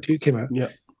 Again, Part 2 came out. Yeah.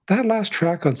 That last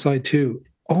track on side 2,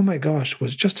 oh my gosh,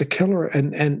 was just a killer.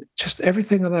 And just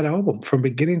everything on that album from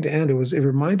beginning to end, it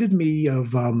reminded me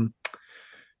of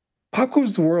Pop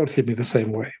Goes the World hit me the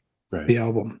same way. Right. The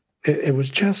album. It was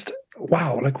just,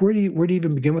 wow. Like, where do you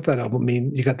even begin with that album? I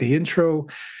mean, you got the intro.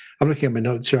 I'm looking at my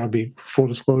notes here. I'll be full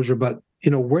disclosure, but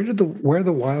where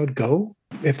the wild go?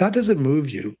 If that doesn't move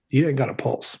you, you ain't got a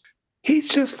pulse. He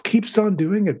just keeps on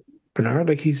doing it, Bernard.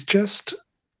 Like, he's just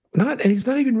not, and he's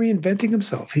not even reinventing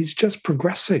himself. He's just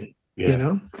progressing.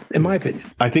 Yeah. In my opinion,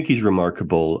 I think he's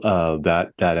remarkable.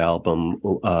 That album,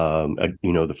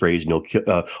 the phrase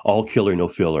all killer, no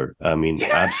filler. I mean,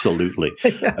 absolutely.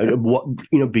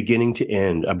 Beginning to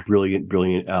end, a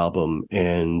brilliant album.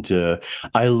 And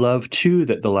I love too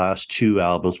that the last two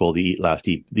albums, the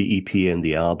EP and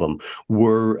the album,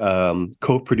 were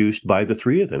co-produced by the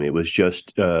three of them. It was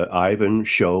just Ivan,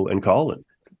 Sho, and Colin.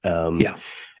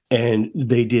 And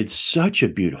they did such a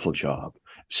beautiful job.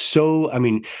 So, I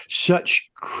mean, such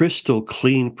crystal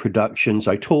clean productions.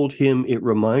 I told him it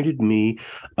reminded me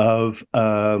of,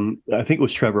 I think it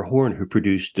was Trevor Horn who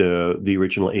produced the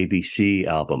original ABC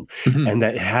album. Mm-hmm. And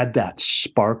that had that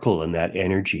sparkle and that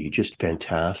energy, just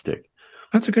fantastic.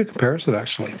 That's a good comparison,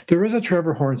 actually. There is a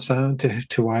Trevor Horn sound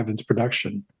to Ivan's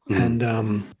production.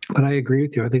 Mm-hmm. And I agree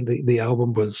with you. I think the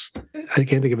album was, I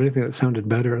can't think of anything that sounded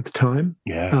better at the time.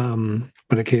 Yeah. When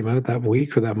it came out that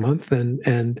week or that month.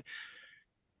 And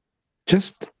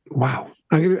just, wow.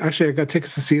 I got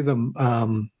tickets to see them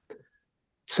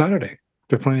Saturday.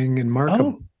 They're playing in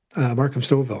Markham, Markham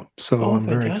Stouffville. So I'm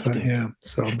very excited. Yeah.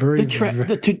 So I'm very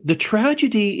the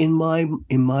tragedy in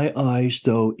my eyes,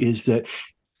 though, is that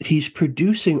he's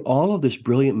producing all of this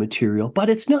brilliant material, but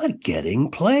it's not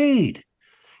getting played.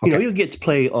 You know, he gets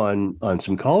play on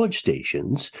some college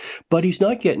stations, but he's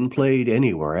not getting played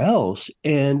anywhere else.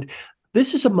 And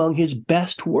this is among his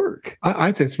best work.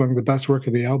 I'd say it's among the best work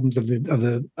of the albums of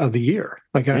the year.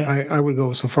 Like I would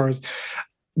go so far as,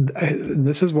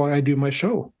 this is why I do my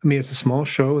show. I mean, it's a small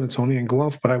show and it's only in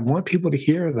Guelph, but I want people to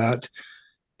hear that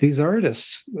these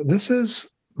artists, this is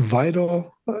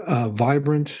vital,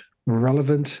 vibrant,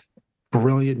 relevant,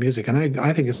 brilliant music. And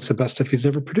I think it's the best stuff he's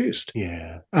ever produced.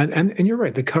 Yeah. And you're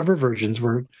right. The cover versions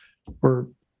were,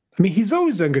 I mean, he's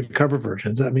always done good cover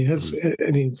versions. I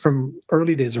mean, from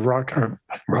early days of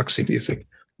Roxy music.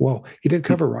 Well, he did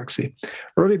cover Roxy.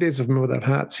 Early days of Men Without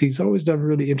Hats, he's always done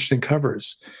really interesting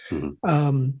covers.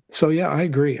 So yeah, I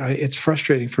agree. It's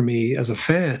frustrating for me as a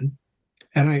fan.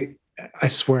 And I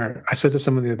swear, I said to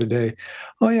someone the other day,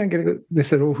 "Oh yeah, I'm gonna go." They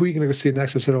said, "Oh, who are you gonna go see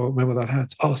next?" I said, "Oh, Men Without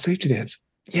Hats." "Oh, Safety Dance."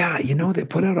 Yeah, you know, they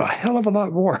put out a hell of a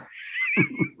lot more.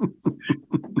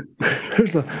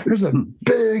 There's a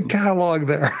big catalog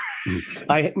there.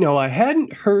 I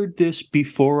hadn't heard this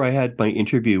before I had my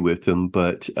interview with him,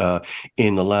 but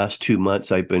in the last 2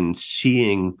 months, I've been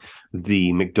seeing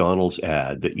the McDonald's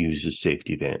ad that uses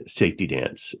Safety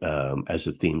Dance as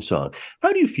a theme song.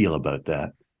 How do you feel about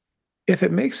that? If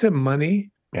it makes him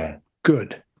money,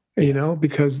 good. You know,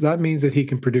 because that means that he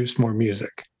can produce more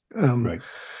music. Right.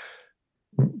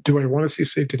 Do I want to see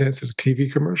Safety Dance at a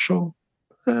TV commercial?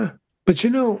 But, you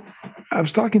know, I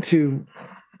was talking to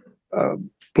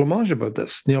Blancmange about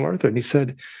this, Neil Arthur, and he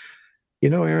said, "You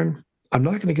know, Aaron, I'm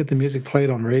not going to get the music played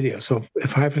on radio. So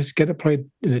if I have to get it played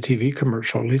in a TV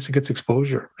commercial, at least it gets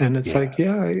exposure." And it's like,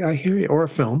 I hear you. Or a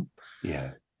film.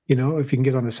 Yeah. You know, if you can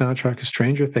get on the soundtrack of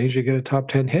Stranger Things, you get a top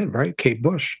 10 hit, right? Kate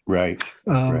Bush. Right.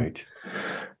 Right.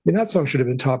 I mean, that song should have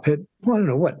been top hit, well, I don't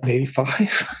know, what,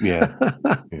 85? Yeah.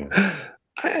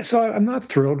 So I'm not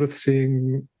thrilled with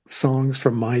seeing songs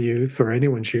from my youth or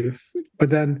anyone's youth. But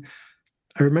then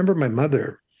I remember my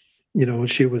mother, you know,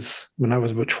 when I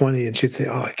was about 20, and she'd say,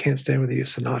 "Oh, I can't stand when they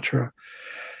use Sinatra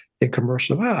in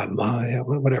commercial." "Ah, Ma, yeah,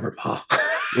 whatever, Ma."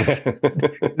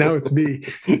 Now it's me.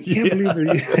 Can't believe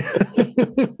they...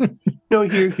 No,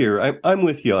 here. I'm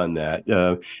with you on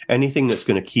that. Anything that's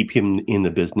going to keep him in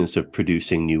the business of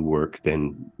producing new work,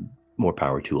 then more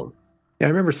power to him. Yeah, I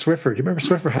remember Swiffer. You remember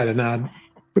Swiffer had an ad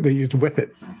where they used "Whip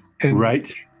It," and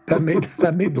right.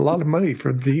 that made a lot of money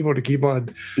for Devo to keep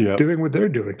on doing what they're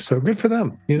doing. So good for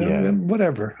them. You know,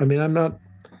 whatever. I mean, I'm not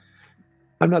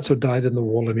so dyed in the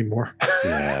wool anymore.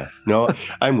 Yeah. No,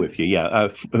 I'm with you. Yeah.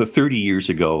 30 years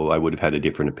ago, I would have had a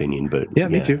different opinion, but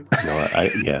me too.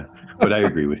 No, but I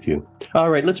agree with you. All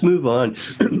right, let's move on.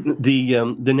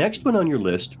 The next one on your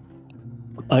list,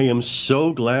 I am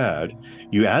so glad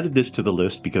you added this to the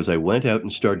list because I went out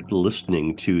and started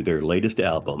listening to their latest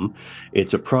album.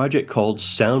 It's a project called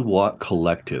Soundwalk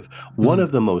Collective, one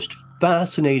of the most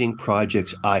fascinating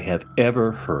projects I have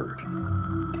ever heard.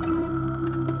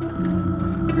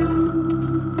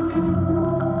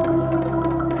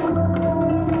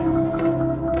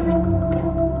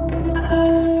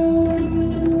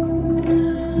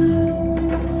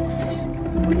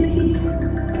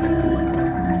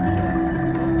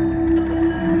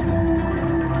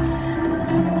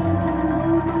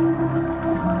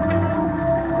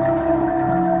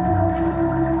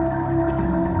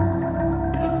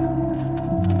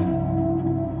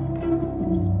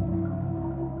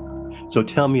 So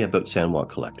tell me about Soundwalk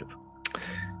Collective.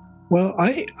 Well,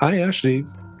 I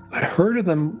heard of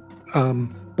them.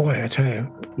 Boy, I tell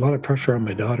you, a lot of pressure on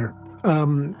my daughter.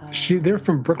 They're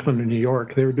from Brooklyn, New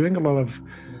York. They were doing a lot of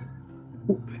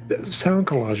sound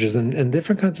collages and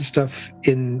different kinds of stuff.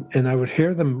 And I would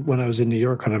hear them when I was in New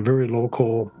York on a very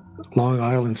local Long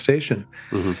Island station.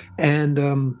 Mm-hmm.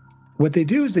 And what they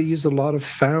do is they use a lot of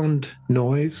found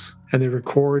noise, and they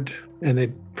record and they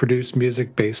produce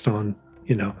music based on,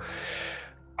 you know.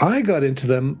 I got into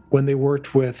them when they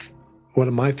worked with one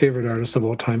of my favorite artists of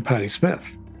all time, Patti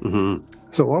Smith. Mm-hmm.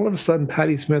 So all of a sudden,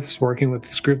 Patti Smith's working with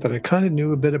this group that I kind of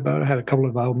knew a bit about. I had a couple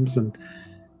of albums, and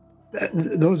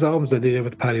those albums that they did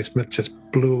with Patti Smith just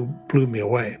blew me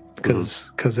away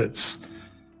because it's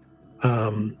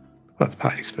it's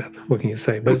Patti Smith. What can you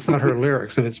say? But it's not her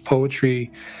lyrics, and it's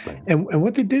poetry. Right. And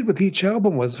what they did with each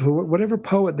album was whatever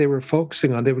poet they were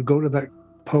focusing on, they would go to that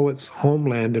poet's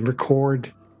homeland and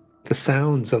record the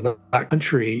sounds of that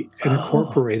country and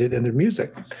incorporate it in their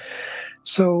music.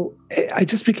 So I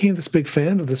just became this big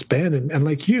fan of this band, and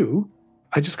like you,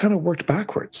 I just kind of worked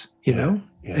backwards, you know,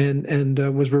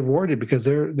 and was rewarded because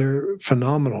they're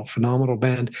phenomenal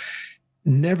band.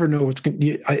 Never know what's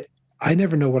going. I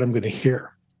never know what I'm going to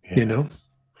hear, you know.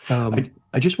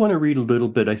 I just want to read a little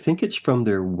bit. I think it's from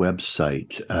their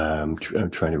website. I'm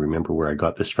trying to remember where I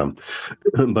got this from,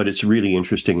 but it's really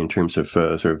interesting in terms of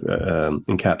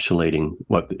encapsulating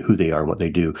who they are and what they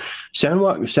do.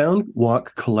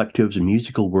 Soundwalk Collective's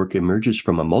musical work emerges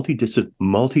from a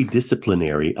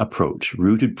multidisciplinary approach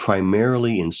rooted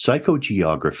primarily in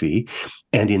psychogeography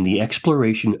and in the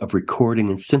exploration of recording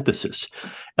and synthesis.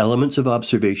 Elements of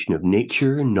observation of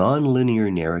nature,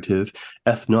 nonlinear narrative,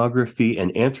 ethnography,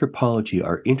 and anthropology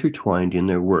are intertwined in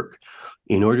their work.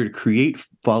 In order to create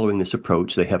following this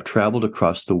approach, they have traveled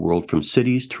across the world from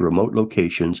cities to remote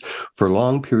locations for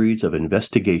long periods of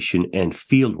investigation and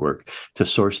fieldwork to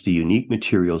source the unique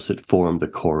materials that form the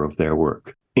core of their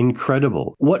work.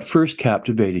 Incredible. What first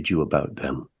captivated you about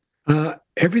them?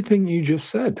 Everything you just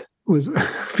said was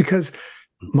because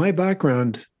my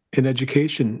background in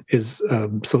education is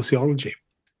sociology.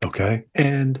 Okay.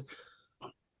 And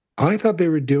I thought they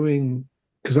were doing,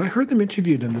 because I heard them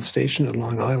interviewed in the station in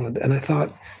Long Island, and I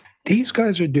thought, these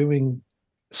guys are doing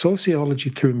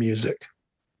sociology through music.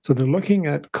 So they're looking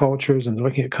at cultures, and they're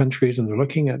looking at countries, and they're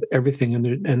looking at everything,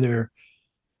 and they're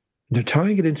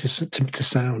tying it into to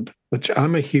sound, which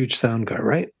I'm a huge sound guy,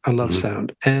 right? I love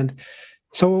sound. And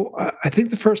so I think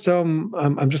the first album,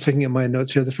 I'm just looking at my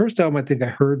notes here, the first album I think I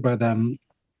heard by them,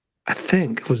 I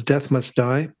think, was Death Must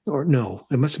Die, or no,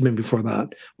 it must have been before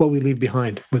that, What We Leave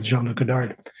Behind with Jean-Luc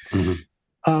Godard.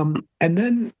 And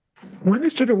then when they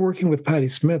started working with Patti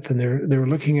Smith, and they were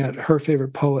looking at her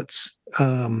favorite poets,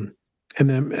 and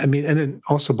then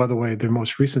also, by the way, their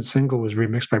most recent single was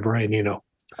remixed by Brian Eno.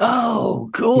 Oh,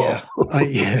 cool. Yeah,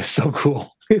 it's so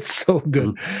cool. It's so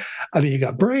good. I mean, you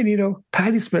got Brian Eno,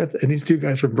 Patti Smith, and these two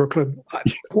guys from Brooklyn.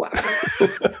 What?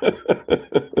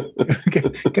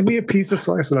 Give me a piece of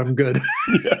slice and I'm good.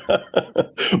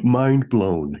 Mind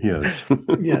blown, yes.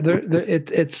 Yeah,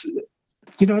 it's,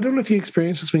 I don't know if you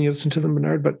experience this when you listen to them,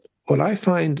 Bernard, but what I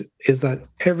find is that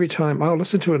every time I'll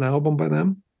listen to an album by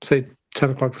them, say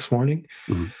 10 o'clock this morning,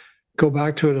 go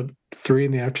back to it at 3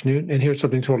 in the afternoon and hear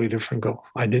something totally different. Go,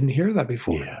 I didn't hear that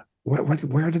before. Yeah.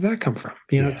 Where did that come from?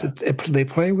 They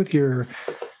play with your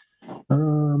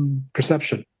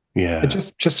perception. Yeah,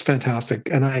 it's just fantastic,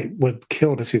 and I would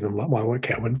kill to see them. Well, I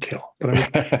wouldn't kill, but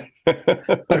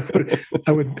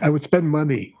I would spend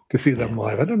money to see them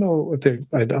live. I don't know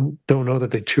if I don't know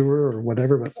that they tour or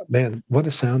whatever, but man, what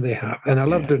a sound they have, and I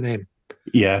love their name.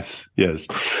 Yes.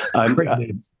 Great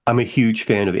name. I'm a huge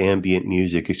fan of ambient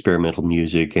music, experimental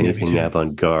music, anything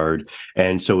avant-garde,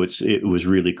 and so it was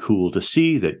really cool to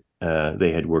see that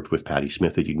they had worked with Patti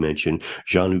Smith, that you mentioned,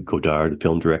 Jean-Luc Godard, the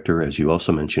film director, as you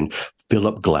also mentioned,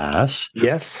 Philip Glass.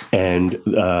 Yes. And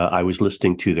I was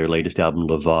listening to their latest album,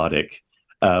 Levotic,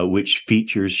 which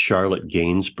features Charlotte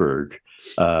Gainsbourg,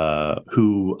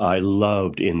 who I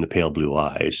loved in The Pale Blue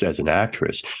Eyes as an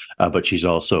actress, but she's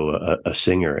also a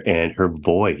singer, and her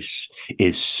voice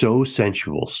is so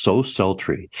sensual, so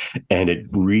sultry, and it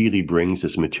really brings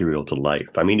this material to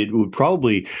life. I mean, it would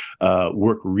probably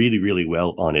work really, really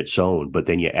well on its own, but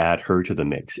then you add her to the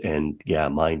mix, and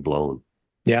mind blown.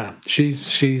 Yeah,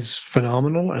 she's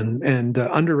phenomenal and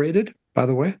underrated, by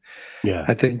the way. Yeah,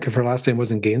 I think if her last name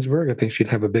wasn't Gainsbourg, I think she'd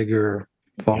have a bigger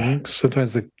following. Yeah.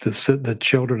 Sometimes the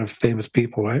children of famous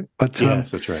people, right? But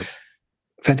yes, that's right.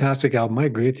 Fantastic album. I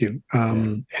agree with you.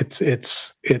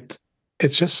 It's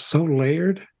just so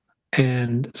layered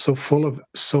and so full of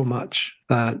so much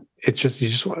that it's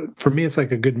just for me, it's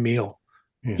like a good meal.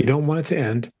 Yeah. You don't want it to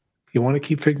end. You want to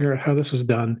keep figuring out how this was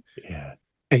done. Yeah.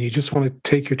 And you just want to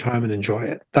take your time and enjoy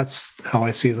it. That's how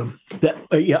I see them.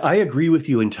 I agree with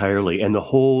you entirely. And the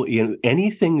whole,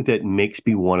 anything that makes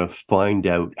me want to find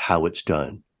out how it's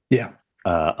done. Yeah.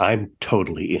 I'm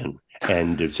totally in.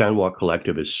 And the Soundwalk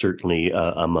Collective is certainly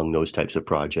among those types of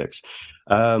projects.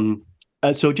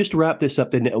 So just to wrap this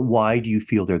up, then, why do you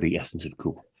feel they're the essence of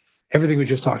cool? Everything we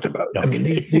just talked about. Okay. I mean,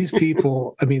 these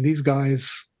people, these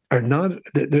guys are not,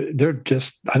 they're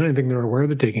just, I don't even think they're aware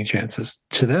they're taking chances.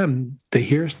 To them, they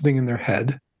hear something in their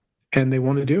head and they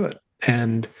want to do it.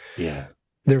 And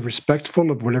they're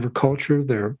respectful of whatever culture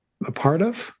they're a part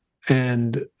of.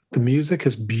 And the music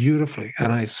is beautifully,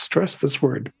 and I stress this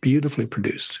word, beautifully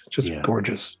produced, just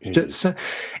gorgeous. It's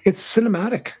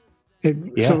cinematic.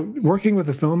 So working with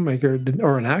a filmmaker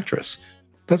or an actress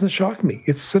doesn't shock me.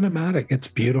 It's cinematic. It's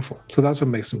beautiful. So that's what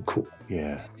makes them cool.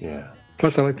 Yeah.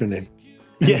 Plus, I like their name.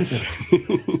 Yes.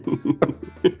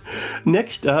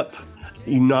 Next up,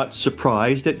 I'm not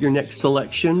surprised at your next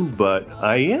selection, but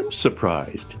I am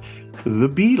surprised. The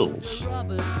Beatles.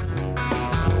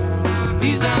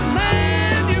 He's a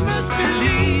man you must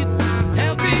believe,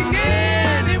 helping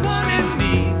anyone in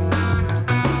need.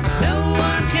 No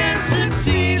one can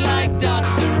succeed like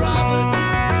Dr. Robert.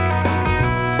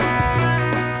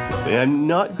 And I'm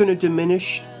not going to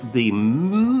diminish the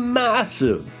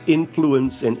massive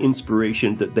influence and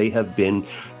inspiration that they have been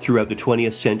throughout the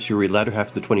 20th century, latter half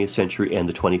of the 20th century and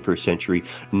the 21st century.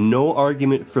 No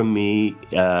argument from me.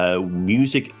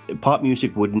 Pop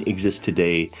music wouldn't exist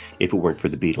today if it weren't for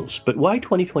the Beatles. But why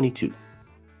 2022?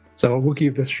 So we'll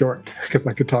keep this short because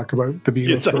I could talk about the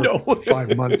Beatles for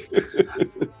 5 months.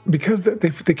 Because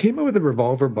they came out with a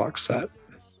Revolver box set.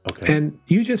 Okay. And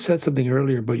you just said something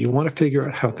earlier, but you want to figure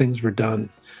out how things were done.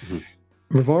 Mm-hmm.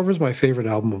 Revolver is my favorite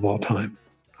album of all time.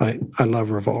 I love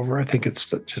Revolver. I think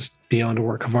it's just beyond a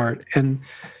work of art. And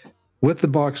with the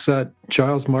box set,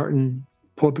 Giles Martin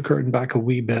pulled the curtain back a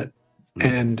wee bit,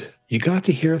 and you got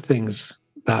to hear things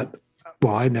that,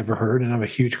 well, I never heard, and I'm a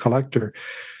huge collector.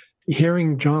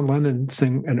 Hearing John Lennon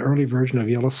sing an early version of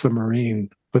Yellow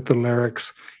Submarine with the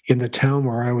lyrics, "In the town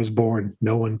where I was born,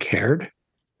 no one cared."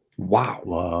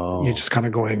 Wow. You're just kind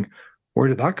of going, where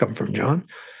did that come from, John?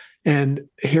 And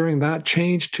hearing that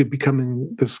change to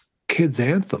becoming this kid's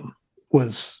anthem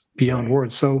was beyond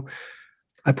words. So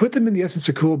I put them in the Essence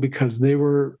of Cool because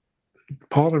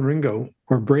Paul and Ringo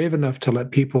were brave enough to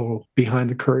let people behind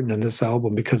the curtain in this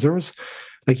album, because there was,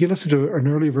 like, you listen to an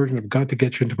early version of Got to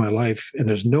Get You Into My Life, and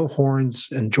there's no horns,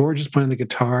 and George is playing the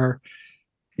guitar.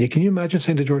 Yeah, can you imagine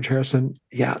saying to George Harrison,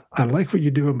 yeah, I like what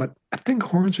you're doing, but I think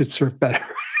horns would serve better.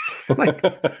 Like,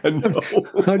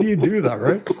 how do you do that,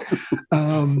 right?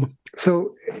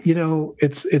 So,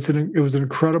 it was an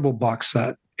incredible box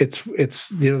set. It's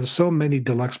there's so many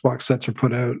deluxe box sets are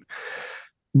put out.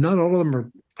 Not all of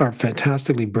them are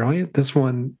fantastically brilliant. This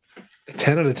one,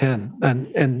 10 out of 10.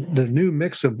 And the new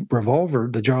mix of Revolver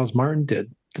that Giles Martin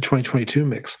did, the 2022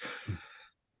 mix,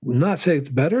 not saying it's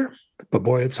better, but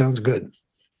boy, it sounds good.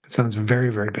 It sounds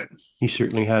very, very good. He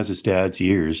certainly has his dad's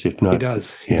ears, if not. He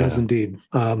does. He does indeed.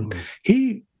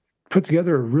 He put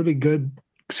together a really good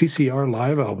CCR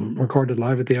live album, recorded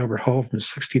live at the Albert Hall from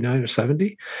 69 or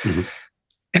 70. Mm-hmm.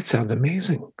 It sounds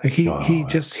amazing. Like he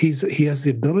has the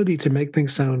ability to make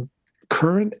things sound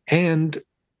current and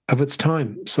of its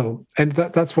time. So, and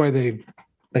that's why they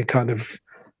kind of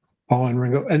Paul and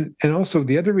Ringo. And also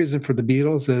the other reason for the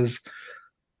Beatles is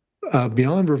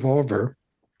beyond Revolver,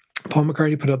 Paul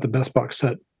McCartney put out the best box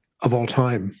set of all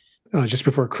time just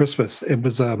before Christmas. It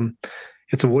was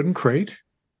it's a wooden crate,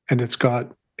 and it's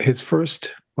got his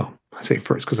first, well, I say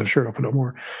first because I'm sure I'll put out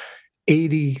more,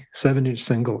 80 7-inch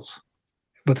singles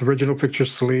with original picture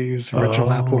sleeves,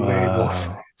 original Apple labels.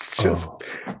 It's just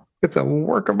it's a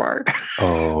work of art.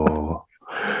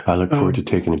 I look forward to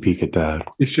taking a peek at that.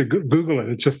 You should Google it.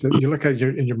 It's just you look at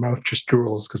it and your mouth just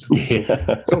drools because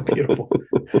it's so beautiful.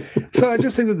 So I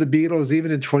just think that the Beatles,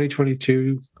 even in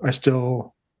 2022, are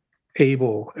still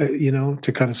able,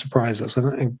 to kind of surprise us,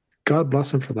 and God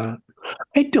bless them for that.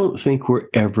 I don't think we're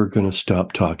ever going to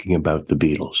stop talking about the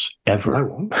Beatles ever. I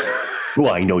won't.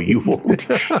 Well, I know you won't.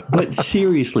 But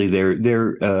seriously,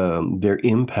 their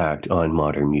impact on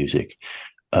modern music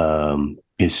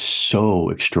is so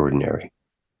extraordinary.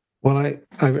 Well,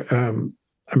 I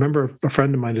remember a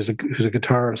friend of mine who's a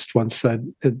guitarist once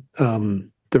said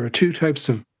there are two types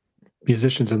of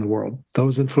musicians in the world: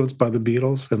 those influenced by the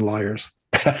Beatles and liars.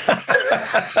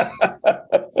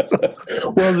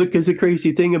 Well, because the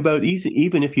crazy thing about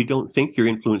even if you don't think you're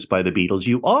influenced by the Beatles,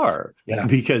 you are. Yeah.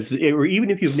 Or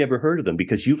even if you've never heard of them,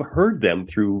 because you've heard them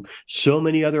through so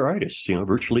many other artists,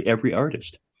 virtually every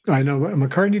artist. I know.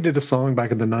 McCartney did a song back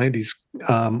in the 90s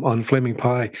on Flaming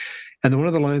Pie. And one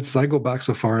of the lines is, "I go back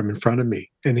so far, I'm in front of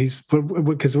me." And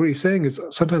because what he's saying is,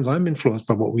 sometimes I'm influenced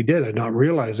by what we did. I'm not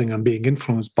realizing I'm being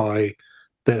influenced by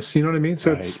this. You know what I mean?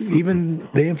 So It's even,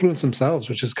 they influence themselves,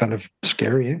 which is kind of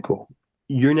scary and cool.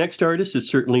 Your next artist is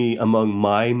certainly among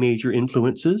my major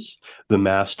influences, the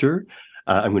master.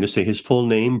 I'm going to say his full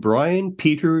name: Brian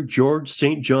Peter George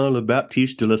St. John Le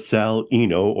Baptiste de La Salle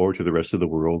Eno, or to the rest of the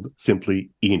world, simply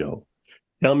Eno.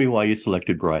 Tell me why you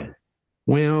selected Brian.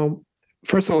 Well,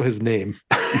 first of all, his name.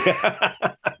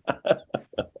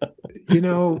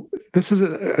 This is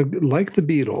like the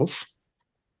Beatles.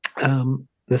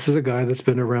 This is a guy that's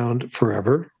been around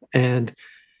forever, and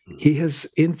he has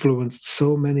influenced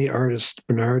so many artists,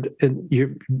 Bernard. And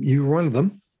you're one of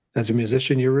them. As a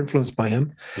musician, you're influenced by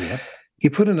him. Yeah. He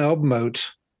put an album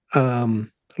out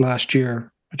last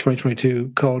year,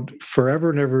 2022, called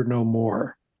 "Forever Never No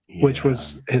More," which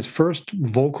was his first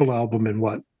vocal album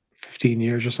in 15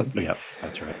 years or something. Yeah,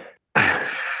 that's right.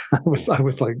 I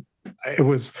was like, it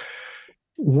was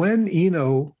when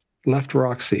Eno left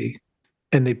Roxy,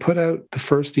 and they put out the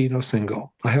first Eno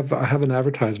single. I have an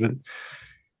advertisement.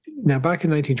 Now, back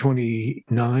in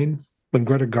 1929, when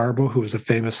Greta Garbo, who was a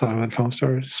famous silent film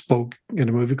star, spoke in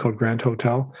a movie called Grand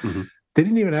Hotel, They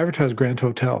didn't even advertise Grand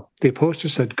Hotel. The poster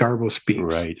said Garbo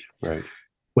Speaks. Right.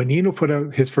 When Eno put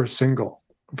out his first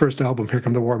album, Here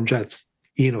Come the Warm Jets,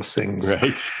 Eno sings.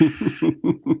 Right.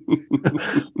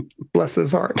 Bless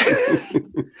his heart.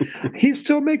 He's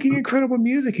still making incredible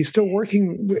music. He's still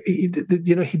working.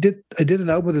 I did an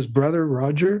album with his brother,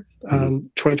 Roger,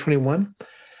 2021.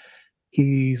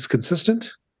 He's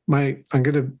consistent. I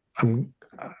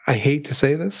hate to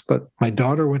say this, but my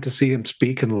daughter went to see him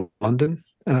speak in London,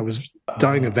 and I was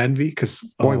dying of envy because,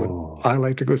 boy, would I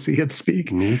like to go see him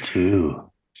speak. Me too.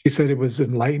 She said it was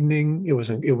enlightening. It was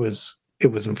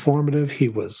informative.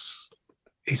 He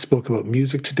spoke about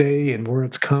music today and where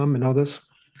it's come and all this.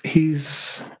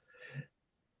 And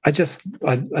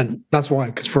that's why,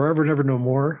 because Forever and Ever No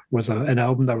More was an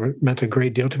album that meant a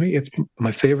great deal to me. It's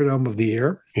my favorite album of the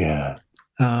year. Yeah.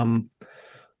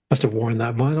 Must have worn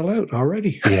that vinyl out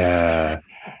already. Yeah.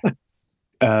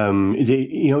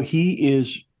 He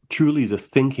is truly the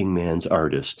thinking man's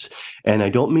artist. And I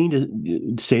don't mean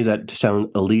to say that to sound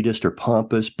elitist or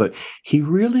pompous, but he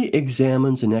really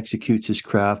examines and executes his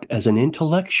craft as an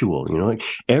intellectual.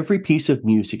 Every piece of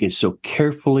music is so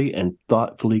carefully and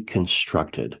thoughtfully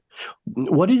constructed.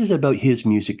 What is it about his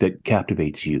music that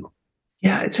captivates you?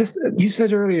 Yeah, it's just, you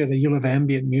said earlier that you love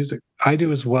ambient music. I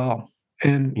do as well.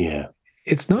 And yeah,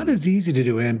 it's not as easy to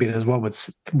do ambient as one would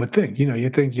think. You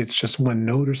think it's just one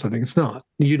note or something. It's not.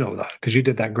 You know that because you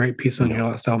did that great piece on your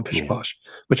last album, Pish Posh,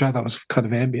 which I thought was kind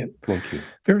of ambient. Thank you.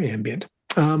 Very ambient.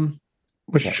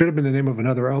 Which should have been the name of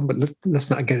another album, but let's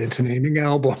not get into naming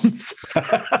albums.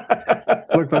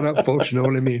 Look that up, folks. You know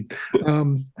what I mean.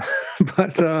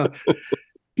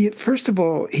 First of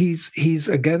all, he's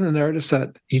again an artist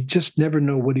that you just never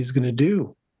know what he's going to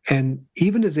do. And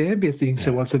even his ambient thing, say,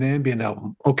 what's an ambient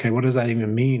album? Okay, what does that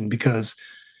even mean? Because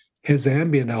his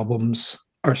ambient albums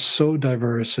are so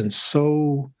diverse and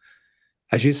so,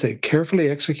 as you say,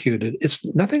 carefully executed.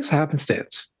 Nothing's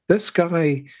happenstance. This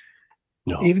guy,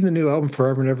 even the new album,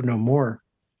 Forever and Ever No More,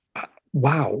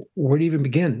 wow, where do you even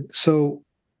begin? So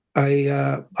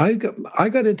I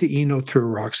got into Eno through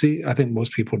Roxy. I think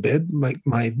most people did,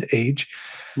 my age.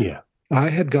 Yeah. I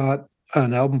had got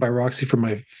an album by Roxy for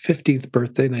my 15th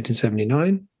birthday,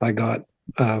 1979. I got,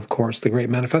 of course, The Great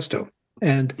Manifesto.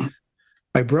 And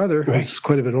my brother, who's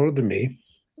quite a bit older than me,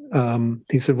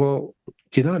 he said, well,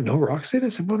 do you not know Roxy? And I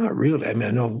said, well, not really. I mean,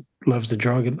 I know Love's the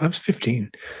Drug, and I was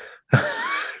 15.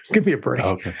 Give me a break.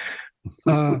 Okay.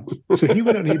 So he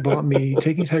went out and he bought me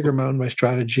Taking Tiger Mountain, My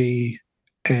Strategy,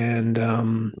 and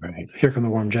Here Come the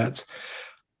Warm Jets.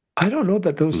 I don't know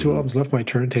that those two albums left my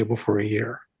turntable for a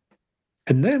year.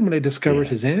 And then when I discovered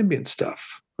his ambient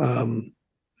stuff,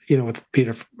 with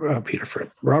Peter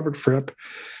Fripp, Robert Fripp,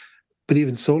 but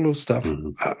even solo stuff,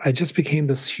 I just became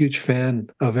this huge fan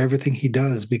of everything he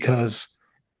does because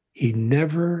he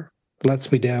never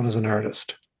lets me down as an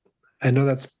artist. I know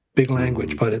that's big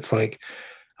language, but it's like,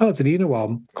 oh, it's an Eno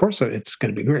album. Of course, it's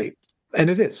going to be great,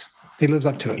 and it is. He lives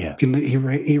up to it. Yeah.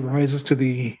 He rises to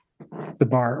the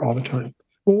bar all the time.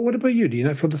 Well, what about you? Do you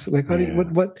not feel this? Like,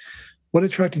 what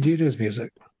attracted you to his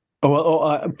music?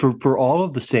 For all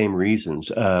of the same reasons.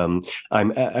 I'm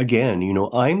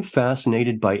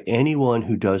fascinated by anyone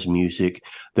who does music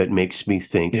that makes me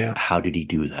think, how did he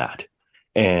do that?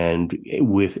 And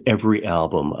with every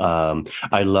album,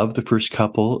 I love the first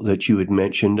couple that you had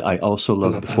mentioned. I also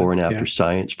love Before and After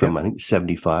Science from, I think,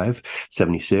 75,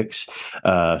 76.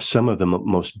 Some of the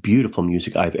most beautiful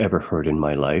music I've ever heard in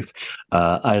my life.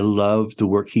 I love the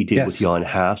work he did with Jan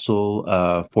Hassel,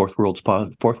 Fourth World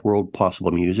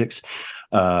Possible Musics.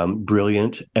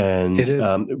 Brilliant.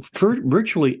 And for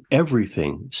virtually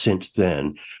everything since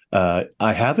then. I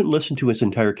haven't listened to his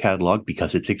entire catalog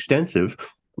because it's extensive.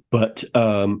 But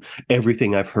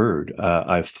everything I've heard,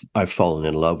 I've fallen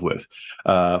in love with.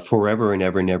 Forever and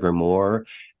Ever Nevermore,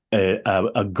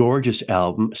 a gorgeous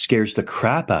album, scares the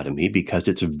crap out of me because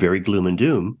it's very gloom and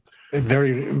doom.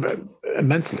 Very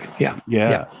immensely, yeah.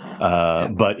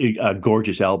 But a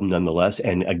gorgeous album nonetheless.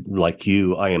 And like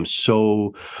you, I am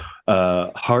so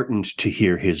heartened to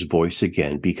hear his voice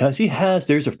again because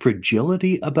there's a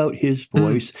fragility about his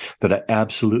voice that I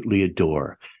absolutely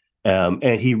adore.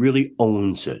 And he really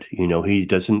owns it. He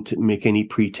doesn't make any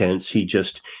pretense.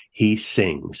 He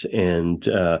sings. And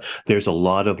there's a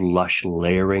lot of lush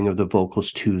layering of the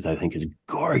vocals too that I think is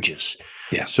gorgeous.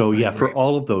 Yeah. So for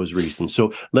all of those reasons.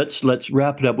 So let's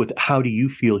wrap it up with, how do you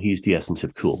feel he's the essence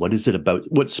of cool? What is it about?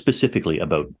 What's specifically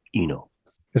about Eno?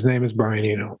 His name is Brian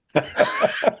Eno.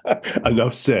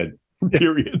 Enough said.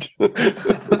 Period.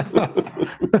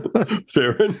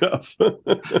 Fair enough.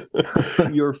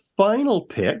 Your final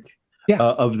pick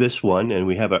of this one, and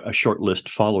we have a short list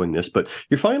following this, but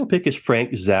your final pick is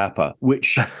Frank Zappa,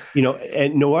 which,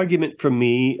 and no argument from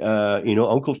me,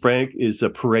 Uncle Frank is a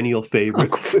perennial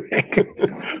favorite. Uncle Frank.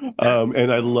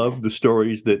 And I love the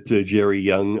stories that Jerry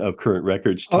Young of Current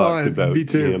Records talked about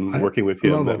him working with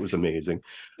him. That was amazing.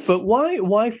 But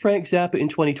why Frank Zappa in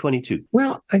 2022?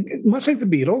 Well, much like the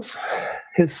Beatles,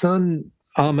 his son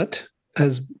Amit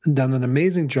has done an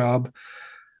amazing job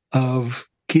of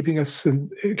keeping us in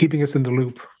the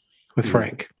loop with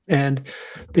Frank. And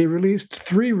they released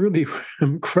 3 really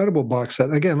incredible box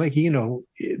sets. Again,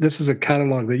 this is a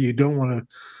catalog that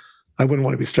I wouldn't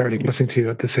want to be listening to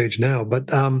at this age now. But,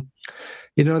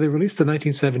 they released the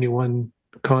 1971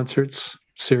 Concerts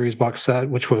series box set,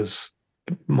 which was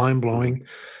mind-blowing.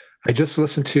 I just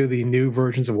listened to the new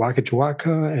versions of Waka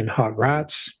Jawaka and Hot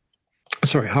Rats.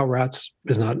 Sorry, Hot Rats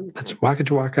that's Waka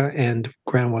Jawaka and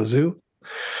Grand Wazoo.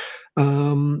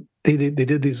 They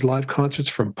did these live concerts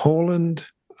from Poland,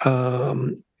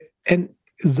 and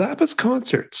Zappa's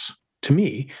concerts to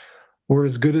me were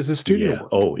as good as the studio. Yeah.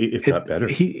 Oh, if not better.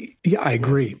 I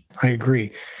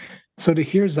agree. So to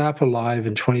hear Zappa live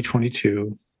in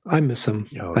 2022, I miss him.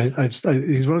 Oh.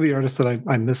 He's one of the artists that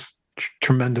I miss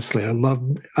tremendously. I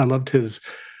loved his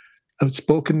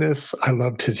outspokenness. I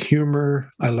loved his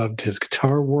humor. I loved his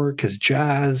guitar work, his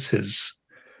jazz, his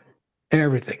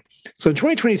everything. So in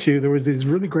 2022, there was these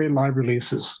really great live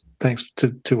releases, thanks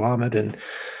to Ahmed and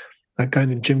a guy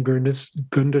named Jim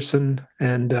Gunderson,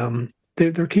 and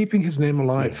they're keeping his name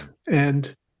alive,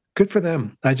 and good for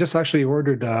them. I just actually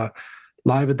ordered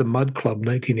Live at the Mud Club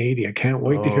 1980. I can't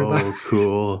wait to hear that.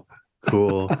 Oh,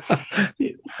 cool.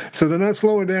 So they're not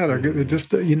slowing down. They're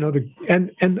just,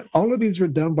 and all of these were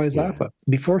done by Zappa. Yeah.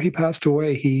 Before he passed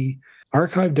away, he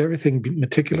archived everything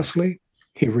meticulously.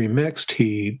 He remixed,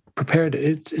 he prepared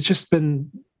it. It's just been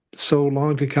so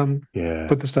long to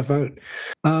put the stuff out.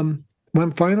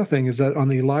 One final thing is that on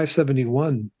the Live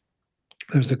 71,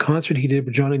 there was a concert he did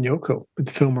with John and Yoko at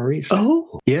the Phil Maurice.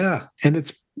 Oh. Yeah. And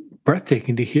it's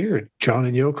breathtaking to hear John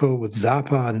and Yoko with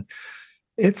Zappa. And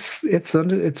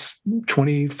it's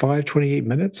 25, 28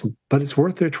 minutes, but it's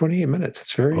worth their 28 minutes.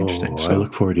 It's very interesting. So I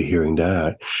look forward to hearing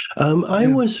that. I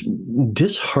was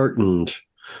disheartened,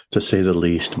 to say the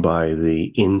least, by the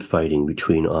infighting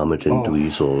between Amit and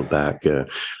Dweezil back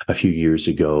a few years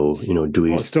ago.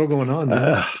 Dweezil. It's still going on.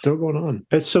 Still going on.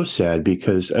 It's so sad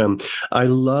because I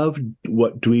loved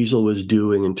what Dweezil was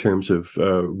doing in terms of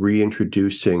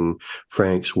reintroducing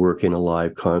Frank's work in a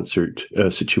live concert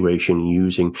situation,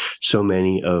 using so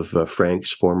many of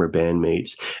Frank's former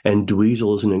bandmates. And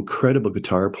Dweezil is an incredible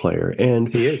guitar player. And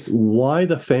he is. Why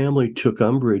the family took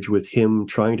umbrage with him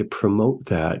trying to promote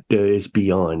that is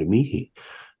beyond me.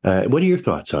 What are your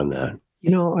thoughts on that?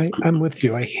 I'm with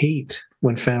you. I hate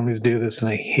when families do this, and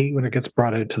I hate when it gets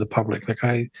brought out to the public. Like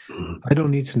I don't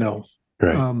need to know.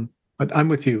 Right. But I'm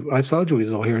with you. I saw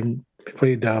Dweezil here and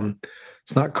played.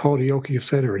 It's not called the Oki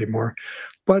Center anymore,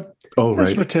 but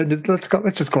let's pretend. Let's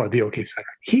just call it the Oki Center.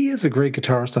 He is a great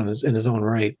guitarist in his own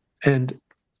right, and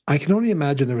I can only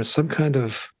imagine there was some kind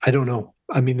of, I don't know.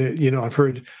 I mean, I've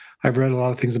read a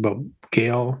lot of things about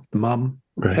Gail, the mom.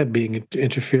 Right. Being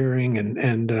interfering,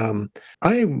 and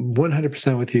I am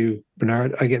 100% with you,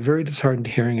 Bernard. I get very disheartened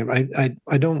hearing it.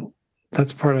 I don't.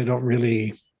 That's the part I don't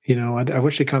really. I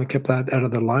wish they kind of kept that out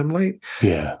of the limelight.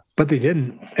 Yeah, but they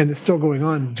didn't, and it's still going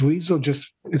on. Dweezil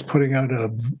just is putting out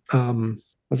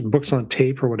books on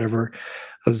tape or whatever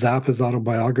of Zappa's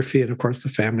autobiography, and of course the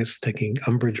family's taking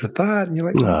umbrage with that. And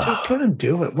you're like, just let him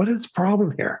do it. What is the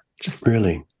problem here? Just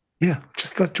really. Yeah,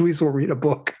 just let Dweezil read a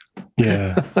book.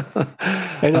 Yeah.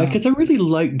 And because I really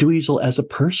like Dweezil as a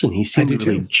person. He seemed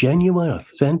really genuine,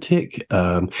 authentic,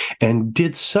 and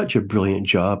did such a brilliant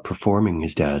job performing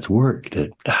his dad's work that,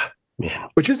 man.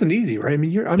 Which isn't easy, right? I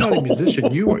mean, I'm not a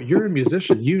musician. You're a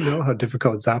musician. You know how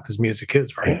difficult Zappa's music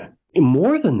is, right? Yeah.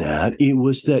 More than that, it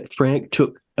was that Frank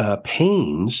took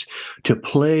pains to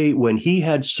play. When he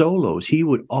had solos, he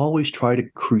would always try to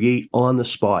create on the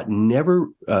spot, never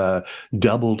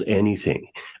doubled anything.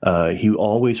 He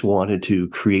always wanted to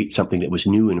create something that was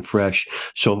new and fresh.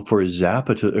 So for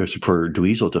for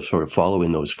Dweezil to sort of follow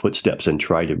in those footsteps and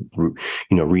try to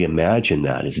reimagine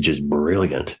that is just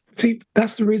brilliant. See,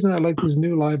 that's the reason I like these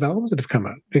new live albums that have come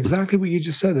out. Exactly what you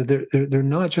just said. That they're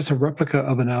not just a replica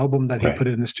of an album that he put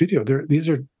in the studio. These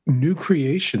are new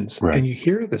creations, and you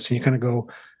hear this and you kind of go,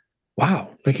 wow,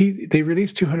 like they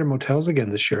released 200 Motels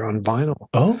again this year on vinyl.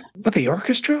 Oh, But the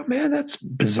orchestra, man, that's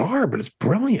bizarre, but it's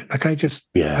brilliant. Like I just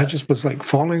was like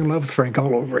falling in love with Frank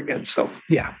all over again. So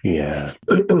yeah.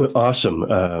 Awesome.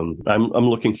 I'm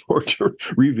looking forward to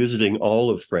revisiting all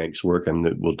of Frank's work, and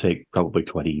it will take probably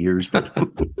 20 years. But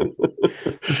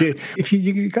See, if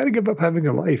you got to give up having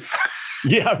a life.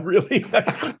 yeah, really.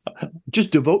 Just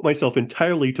devote myself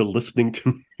entirely to listening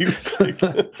to music.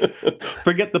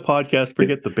 Forget the podcast,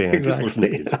 forget the band. Exactly, just listen to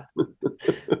music.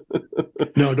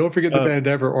 No, don't forget the band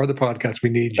ever or the podcast. We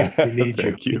need you. We need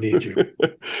you. You. We need you.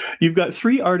 You've got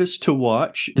 3 artists to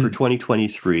watch for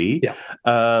 2023. Yeah.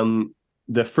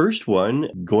 The first one,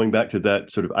 going back to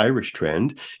that sort of Irish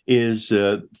trend, is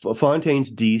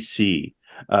Fontaines DC.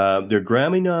 They're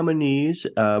Grammy nominees.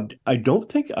 I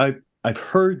don't think I've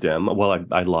heard them. Well,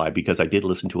 I lie because I did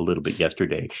listen to a little bit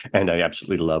yesterday, and I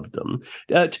absolutely loved them.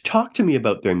 Talk to me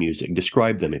about their music.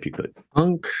 Describe them if you could.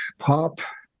 Punk, pop,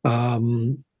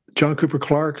 John Cooper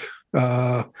Clarke,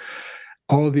 all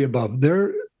of the above.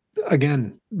 They're,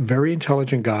 again, very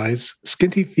intelligent guys.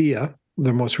 Skinty Fia,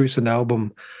 their most recent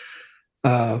album,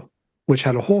 which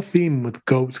had a whole theme with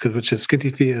goats, which is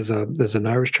Skinty Fia is an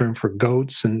Irish term for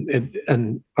goats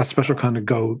and a special kind of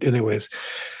goat. Anyways,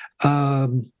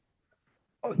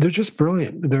 they're just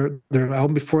brilliant. Their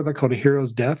album before that, called A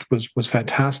Hero's Death, was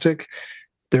fantastic.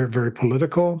 They're very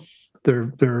political.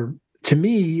 They're to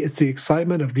me, it's the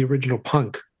excitement of the original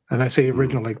punk. And I say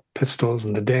original, like Pistols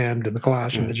and The Damned and The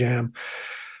Clash and The Jam.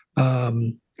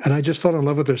 And I just fell in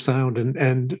love with their sound.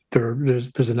 And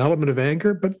there's an element of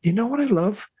anger, but you know what I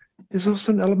love? There's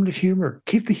also an element of humor.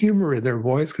 Keep the humor in their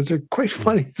voice because they're quite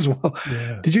funny as well.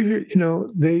 Yeah. Did you hear?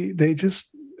 They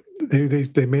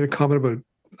made a comment about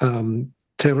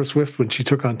Taylor Swift when she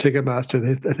took on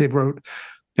Ticketmaster. They wrote,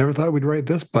 "Never thought we'd write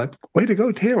this, but way to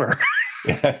go, Taylor."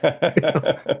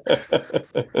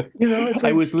 It's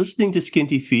like, I was listening to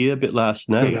Skinty Fia a bit last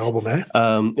night. Great album, eh?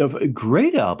 A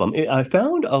great album. I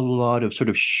found a lot of sort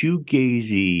of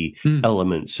shoegazy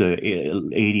elements,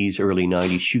 80s, early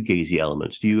 90s shoegazy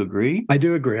elements. Do you agree? I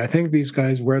do agree. I think these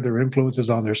guys wear their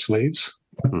influences on their sleeves.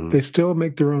 They still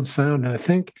make their own sound, and I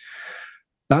think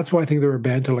that's why I think they're a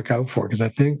band to look out for, because I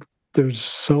think there's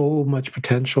so much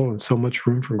potential and so much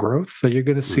room for growth that you're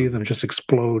going to see them just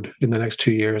explode in the next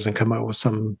 2 years and come out with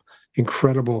some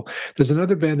incredible. There's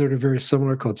another band that are very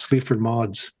similar called Sleaford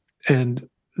Mods, and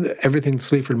everything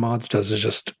Sleaford Mods does is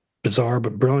just bizarre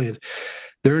but brilliant.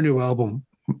 Their new album,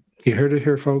 you heard it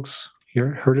here, folks. You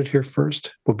heard it here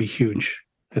first. Will be huge.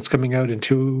 It's coming out in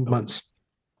 2 months.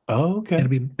 Oh, okay.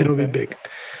 It'll be big.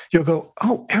 You'll go,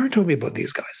 oh, Aaron told me about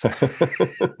these guys.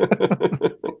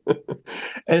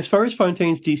 And as far as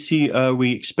Fontaines DC, are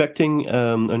we expecting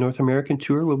a North American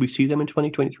tour? Will we see them in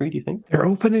 2023, do you think? They're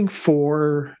opening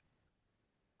for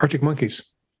Arctic Monkeys.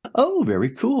 Oh, very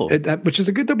cool. Which is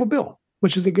a good double bill.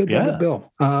 Double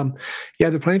bill.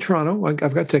 They're playing Toronto.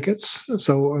 I've got tickets,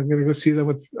 so I'm going to go see them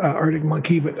with Arctic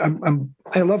Monkey. But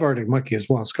I love Arctic Monkey as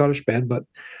well, Scottish band. But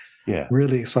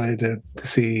really excited to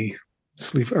see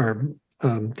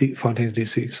Fontaines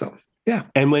DC. So. Yeah.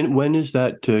 And when is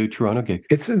that Toronto gig?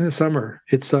 It's in the summer.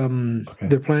 It's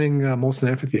They're playing Molson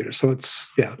Amphitheater, so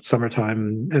it's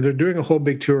summertime, and they're doing a whole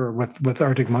big tour with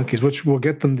Arctic Monkeys, which will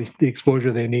get them the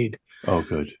exposure they need. Oh,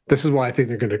 good. This is why I think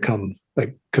they're going to come,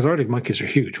 because Arctic Monkeys are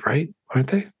huge, right?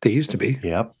 Aren't they? They used to be.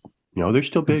 Yep. No, they're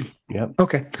still big. Yep.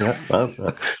 Okay. Yeah.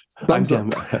 Thumbs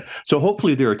up. So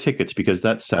hopefully there are tickets, because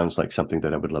that sounds like something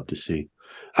that I would love to see.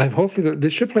 Hopefully they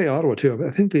should play Ottawa too.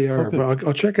 I think they are. Okay. But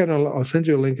I'll check out. I'll send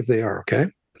you a link if they are. Okay.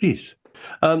 Please.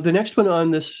 The next one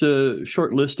on this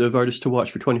short list of artists to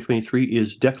watch for 2023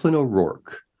 is Declan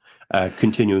O'Rourke,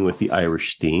 continuing with the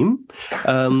Irish theme.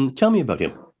 Tell me about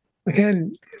him.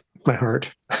 Again, my heart.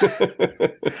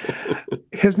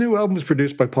 His new album is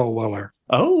produced by Paul Weller.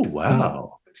 Oh,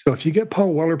 wow. So if you get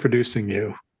Paul Weller producing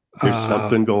you, there's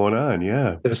something going on.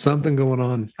 Yeah. There's something going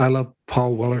on. I love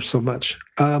Paul Weller so much.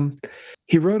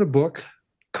 He wrote a book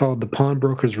called The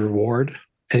Pawnbroker's Reward,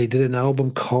 and he did an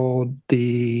album called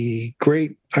The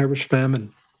Great Irish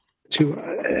Famine.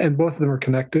 And both of them are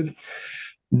connected.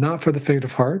 Not for the faint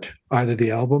of heart, either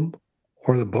the album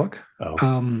or the book.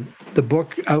 Oh. The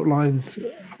book outlines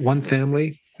one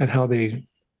family and how they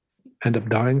end up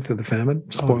dying through the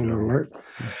famine. Spoiler alert.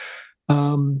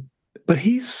 But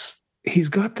he's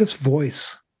got this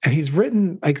voice, and he's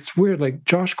written, it's weird, like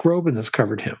Josh Groban has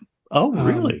covered him. Oh,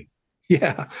 really?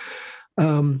 Yeah.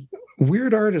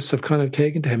 Weird artists have kind of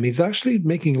taken to him. He's actually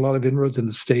making a lot of inroads in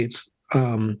the States.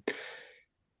 I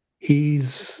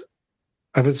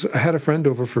had a friend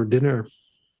over for dinner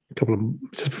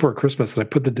just before Christmas, and I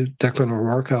put the Declan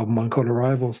O'Rourke album on called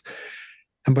Arrivals.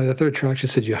 And by the third track, she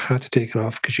said you had to take it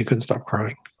off because she couldn't stop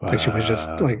crying. Like she was just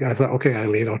like, I thought, okay,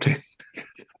 Eileen, I'll take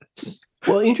it.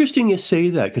 Well, interesting you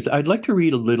say that, because I'd like to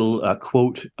read a little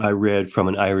quote I read from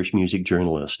an Irish music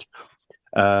journalist.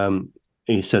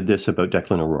 He said this about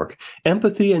Declan O'Rourke: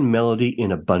 empathy and melody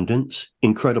in abundance,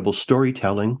 incredible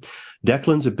storytelling.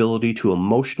 Declan's ability to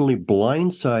emotionally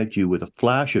blindside you with a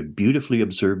flash of beautifully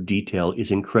observed detail is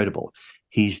incredible.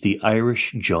 He's the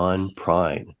Irish John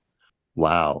Prine.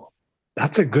 Wow.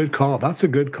 That's a good call.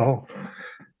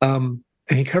 And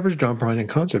he covers John Prine in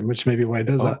concert, which may be why he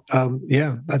does that.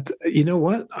 Yeah, that's, you know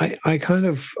what? I kind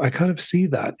of see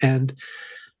that. And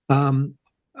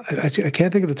I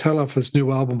can't think of the title of this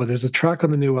new album, but there's a track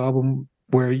on the new album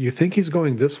where you think he's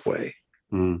going this way.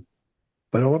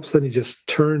 But all of a sudden he just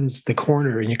turns the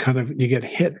corner and you get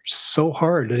hit so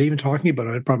hard that even talking about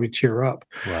it, I'd probably tear up.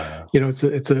 Wow. You know,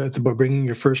 it's about bringing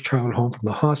your first child home from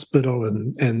the hospital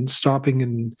and stopping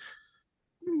and,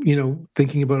 you know,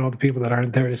 thinking about all the people that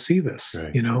aren't there to see this,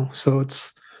 right. You know? So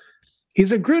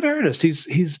he's a great artist.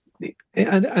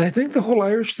 And I think the whole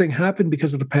Irish thing happened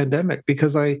because of the pandemic,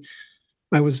 because I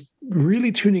was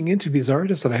really tuning into these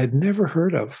artists that I had never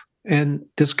heard of and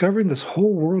discovering this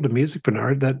whole world of music,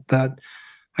 Bernard, that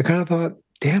I kind of thought,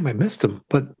 damn, I missed them.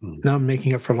 But now I'm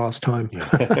making up for lost time.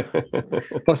 Yeah.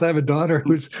 Plus, I have a daughter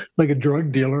who's like a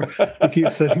drug dealer who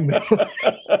keeps sending me.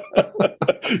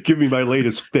 Give me my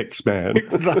latest fix, man.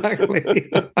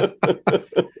 Exactly.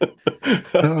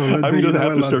 I'm going to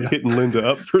have to start hitting Linda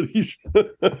up for these.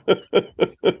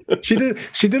 She did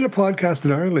a podcast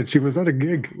in Ireland. She was at a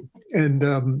gig,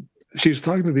 and she was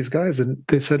talking to these guys, and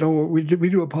they said, "Oh, we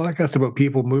do a podcast about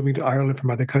people moving to Ireland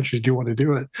from other countries. Do you want to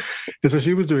do it?" And so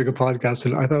she was doing a podcast,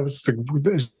 and I thought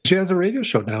she has a radio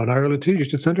show now in Ireland too. You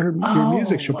should send her your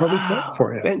music. She'll probably play it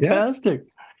for you. Fantastic.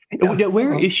 Yeah.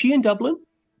 Where is she in Dublin?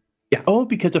 Yeah. Oh,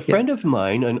 because a friend of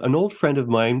mine, an old friend of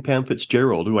mine, Pam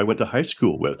Fitzgerald, who I went to high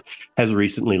school with, has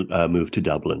recently moved to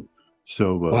Dublin.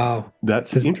 So wow,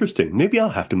 that's interesting. Maybe I'll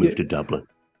have to move to Dublin.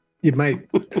 You might.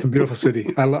 It's a beautiful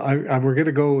city. We're going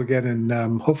to go again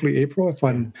in hopefully April. If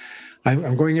I'm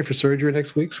going in for surgery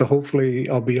next week, so hopefully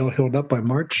I'll be all healed up by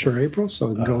March or April,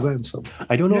 so I can go then. So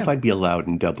I don't know if I'd be allowed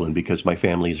in Dublin because my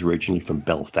family is originally from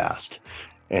Belfast.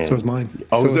 And so is mine.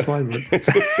 So is mine.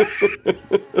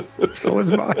 So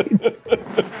is mine.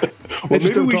 Well,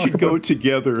 maybe we should go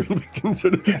together and we can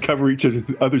sort of cover each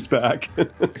other's back.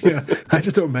 Yeah, I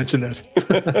just don't mention it.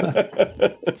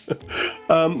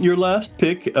 Your last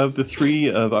pick of the three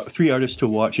artists to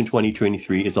watch in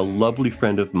 2023 is a lovely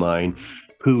friend of mine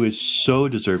who is so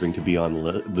deserving to be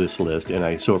on this list, and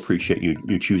I so appreciate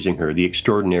you choosing her, the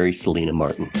extraordinary Selina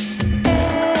Martin.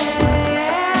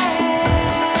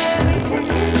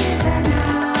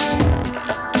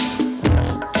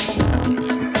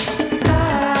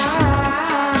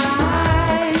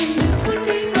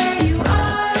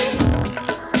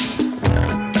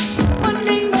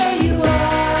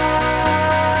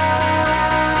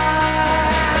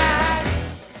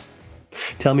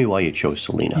 Tell me why you chose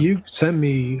Selina. You sent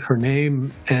me her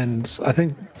name and I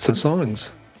think some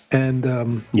songs. And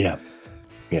yeah.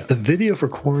 The video for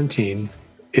Quarantine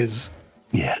is...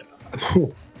 Yeah.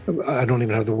 I don't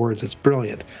even have the words. It's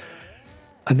brilliant.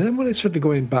 And then when I started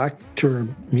going back to her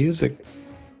music,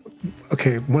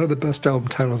 okay, one of the best album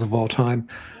titles of all time.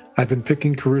 I've been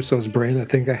picking Caruso's brain. I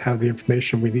think I have the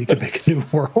information we need to make a new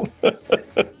world.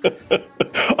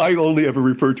 I only ever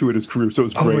refer to it as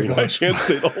Caruso's brain. I can't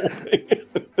say the whole thing.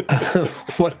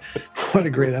 What a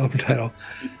great album title.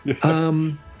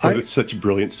 It's such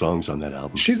brilliant songs on that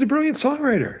album. She's a brilliant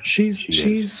songwriter.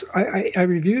 I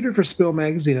reviewed her for Spill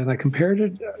Magazine and I compared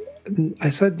it. I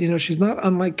said, she's not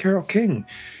unlike Carole King.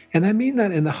 And I mean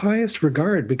that in the highest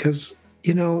regard because,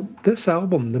 this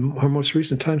album, her most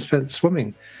recent Time Spent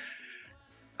Swimming,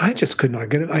 I just could not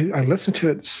get it. I listened to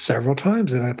it several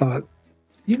times and I thought,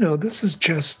 this is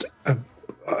just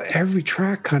every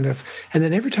track kind of, and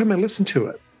then every time I listened to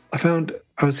it, I found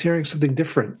I was hearing something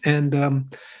different. And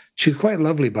she's quite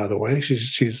lovely, by the way.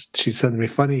 She sends me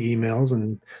funny emails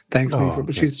and thanks me for.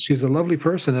 But she's a lovely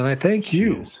person, and I thank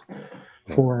you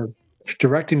for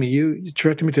directing me. You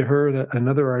directed me to her and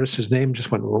another artist whose name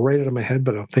just went right out of my head,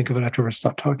 but I'll think of it after I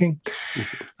stop talking.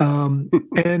 And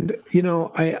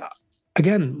I.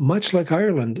 Again, much like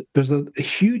Ireland, there's a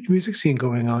huge music scene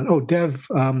going on. Oh, Dev,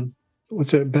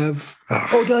 what's it, Bev?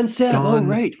 Dawn Seb. Oh,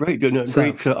 right. Great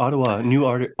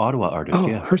Ottawa artist. Oh,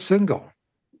 yeah. Her single,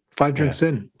 5 Drinks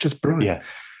In, just brilliant.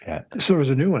 Yeah. So there's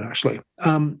a new one actually.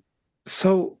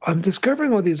 So I'm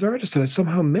discovering all these artists that I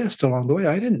somehow missed along the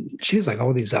way. She has like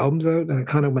all these albums out, and I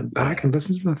kind of went back and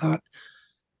listened to them.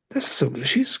 I thought,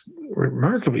 she's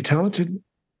remarkably talented.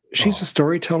 She's a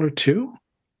storyteller too.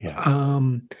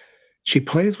 She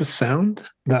plays with sound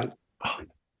that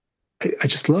I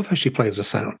just love how she plays with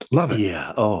sound. Love it.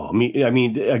 Yeah. Oh, I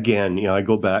mean, again, I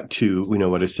go back to,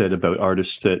 what I said about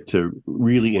artists that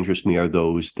really interest me are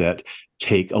those that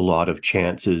take a lot of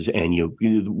chances and you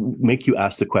make you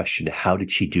ask the question, how did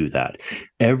she do that?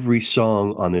 Every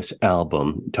song on this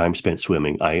album, Time Spent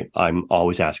Swimming, I'm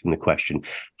always asking the question,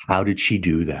 how did she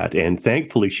do that? And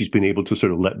thankfully, she's been able to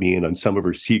sort of let me in on some of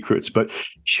her secrets, but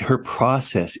her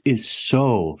process is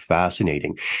so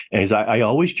fascinating. As I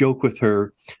always joke with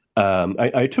her,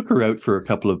 I took her out for a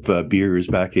couple of beers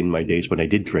back in my days when I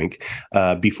did drink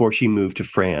before she moved to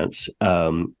France,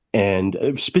 and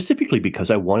specifically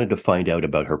because I wanted to find out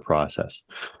about her process.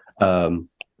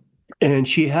 And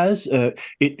she has,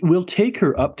 it will take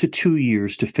her up to 2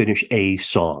 years to finish a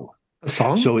song. A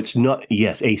song? So it's not,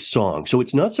 yes, a song. So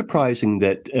it's not surprising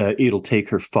that it'll take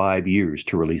her 5 years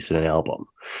to release an album,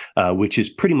 which is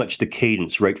pretty much the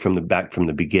cadence right from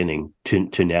the beginning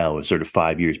to now, is sort of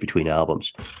 5 years between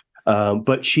albums.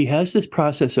 But she has this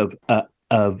process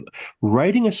of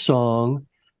writing a song,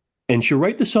 and she'll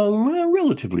write the song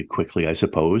relatively quickly, I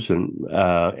suppose,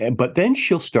 but then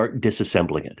she'll start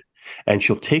disassembling it. And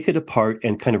she'll take it apart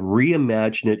and kind of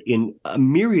reimagine it in a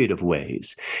myriad of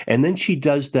ways. And then she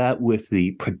does that with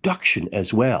the production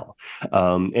as well.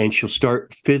 And she'll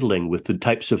start fiddling with the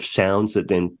types of sounds that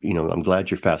then, I'm glad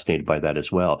you're fascinated by that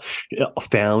as well.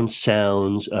 Found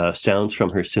sounds, sounds from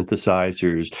her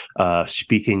synthesizers,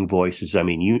 speaking voices. I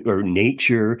mean, or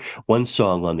nature. One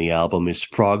song on the album is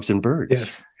Frogs and Birds.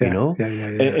 Yes. Yeah,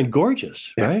 And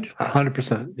gorgeous, right?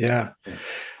 100%. Yeah.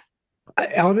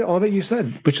 All that you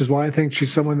said, which is why I think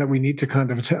she's someone that we need to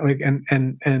kind of like, and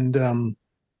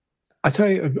I tell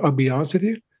you, I'll be honest with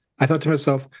you. I thought to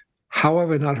myself, how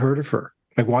have I not heard of her?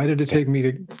 Like, why did it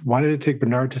take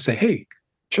Bernard to say, hey,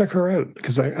 check her out?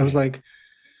 Because I was like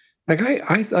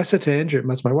I said to Andrew,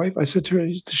 that's my wife, I said to her,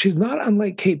 she's not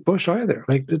unlike Kate Bush either.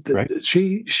 Like right.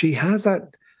 She has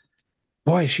that.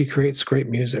 Boy, she creates great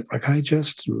music. Like, I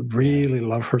just really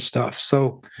love her stuff.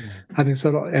 So, having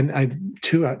said all, and I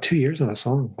 2 years on a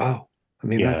song. Wow. I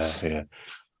mean, that's.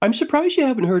 I'm surprised you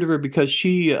haven't heard of her, because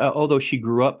she, although she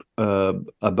grew up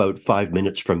about 5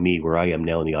 minutes from me, where I am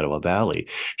now in the Ottawa Valley,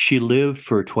 she lived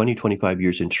for 25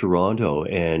 years in Toronto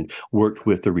and worked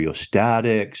with the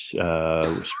Rheostatics,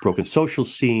 Broken Social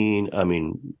Scene. I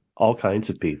mean, all kinds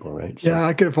of people, right? So. Yeah,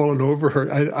 I could have fallen over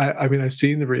her. I mean, I've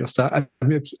seen the Rheostatics. I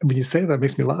mean, when you say that, it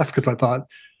makes me laugh, because I thought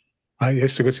I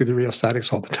used to go see the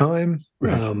Rheostatics all the time.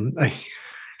 Right.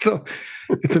 So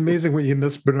it's amazing when you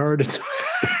miss Bernard.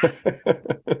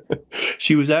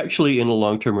 She was actually in a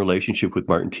long-term relationship with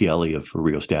Martin Tielli of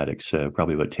Rheostatics,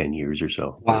 probably about 10 years or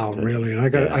so. Wow, but, really?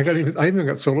 And I even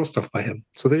got solo stuff by him.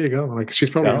 So there you go. Like, she's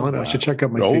probably on it. I should check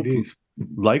out my CDs.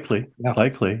 Likely,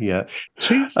 yeah.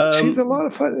 She's a lot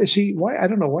of fun. Why? I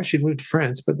don't know why she'd moved to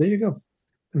France, but there you go.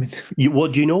 I mean,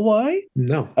 do you know why?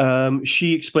 No.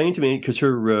 She explained to me, because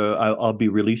I'll be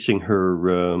releasing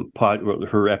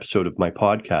her episode of my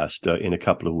podcast in a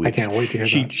couple of weeks. I can't wait to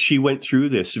hear that. She went through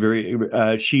this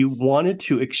she wanted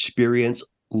to experience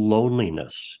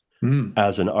loneliness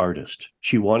as an artist.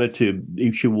 She wanted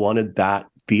that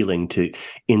feeling to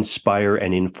inspire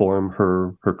and inform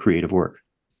her creative work,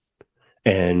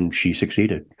 and she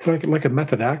succeeded. It's like a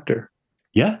method actor.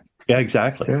 Yeah,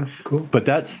 exactly. Yeah, cool. But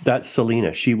that's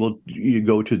Selina. She will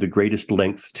go to the greatest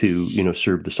lengths to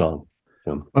serve the song.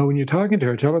 Well, when you're talking to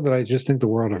her, tell her that I just think the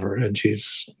world of her, and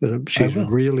she's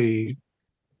really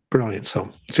brilliant. So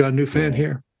she's got a new fan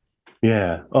here.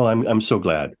 Yeah. Oh, I'm so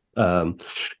glad.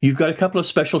 You've got a couple of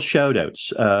special shout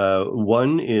outs.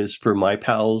 One is for my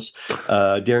pals,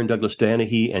 Darren Douglas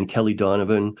Danahy and Kelly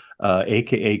Donovan,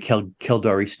 aka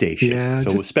Keldari Station. Yeah,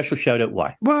 so a special shout out.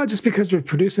 Why? Well, just because they're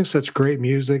producing such great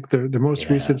music. The most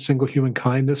recent single, Human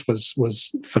Kindness,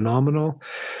 was phenomenal.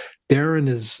 Darren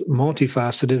is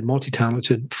multifaceted,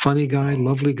 multi-talented, funny guy,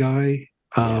 lovely guy.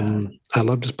 I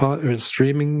loved his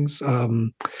streamings.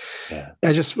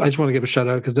 I just want to give a shout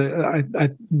out, because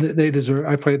they deserve.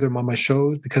 I played them on my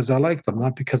shows because I like them,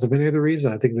 not because of any other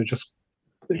reason. I think they're just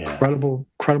incredible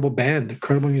band,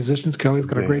 incredible musicians. Kelly's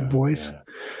got a great voice,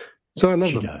 so I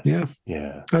love them.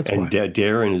 Yeah. That's why.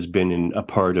 Darren has been a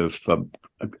part of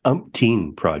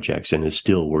umpteen projects and is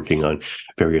still working on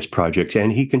various projects,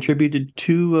 and he contributed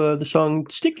to the song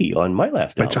 "Sticky" on my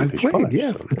last album, which I played.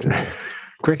 Yeah.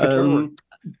 Great guitar work.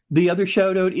 The other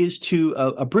shout out is to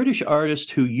a British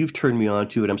artist who you've turned me on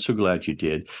to, and I'm so glad you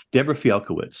did, Deborah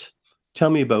Fialkowitz. Tell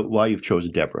me about why you've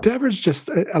chosen Deborah. Deborah's just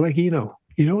you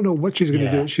don't know what she's going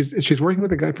to do. She's working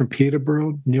with a guy from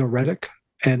Peterborough, Neil Reddick,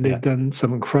 and they've done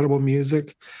some incredible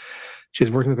music. She's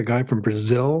working with a guy from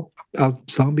Brazil,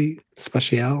 Zombie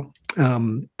Special.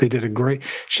 They did a great.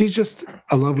 She's just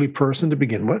a lovely person to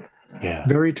begin with. Yeah.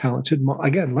 Very talented.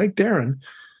 Again, like Darren,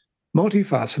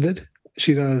 multifaceted.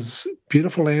 She does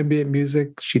beautiful ambient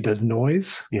music. She does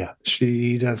noise. Yeah.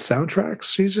 She does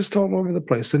soundtracks. She's just all over the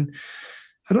place. And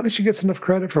I don't think she gets enough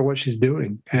credit for what she's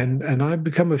doing. And I've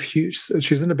become she's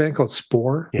in a band called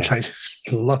Spore, which I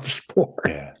just love Spore.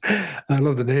 Yeah. I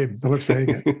love the name. I love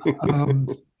saying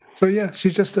it. So yeah,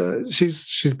 she's just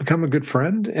she's become a good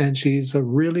friend, and she's a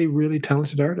really, really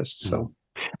talented artist. So,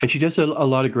 and she does a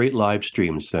lot of great live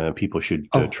streams. People should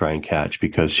try and catch,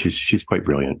 because she's quite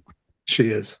brilliant. She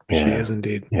is. Yeah. She is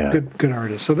indeed. Yeah. Good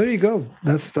artist. So there you go.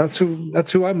 That's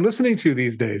who I'm listening to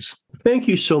these days. Thank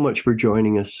you so much for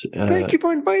joining us. Thank you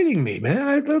for inviting me, man.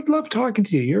 I love talking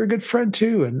to you. You're a good friend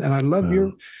too, and I love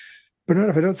your.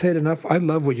 Bernard, if I don't say it enough, I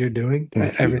love what you're doing.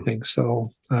 Everything.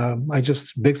 So I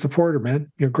just big supporter,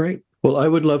 man. You're great. Well, I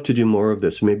would love to do more of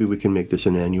this. Maybe we can make this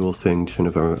an annual thing, kind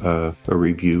of a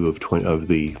review of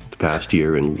the past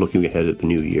year and looking ahead at the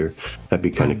new year. That'd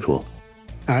be kind of cool.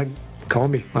 Call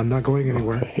me. I'm not going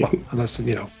anywhere. Okay. Well, unless,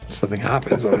 something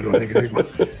happens. But I don't think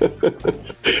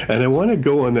anything. And I want to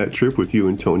go on that trip with you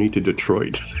and Tony to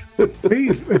Detroit.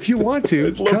 Please, if you want to,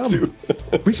 I'd love to.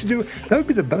 We should do. That would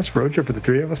be the best road trip for the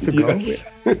three of us to go. Yes.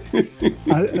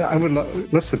 I would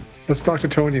listen. Let's talk to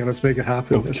Tony and let's make it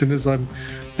happen. Okay. As soon as I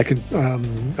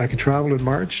can travel in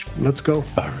March. Let's go.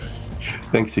 All right.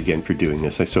 Thanks again for doing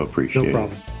this. I so appreciate it. No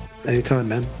problem. Anytime,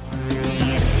 man.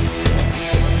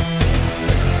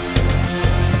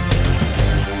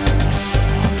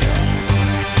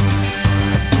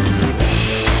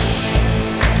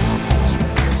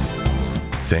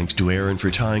 Thanks to Aaron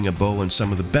for tying a bow on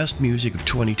some of the best music of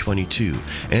 2022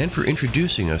 and for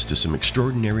introducing us to some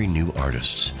extraordinary new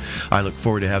artists. I look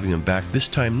forward to having him back this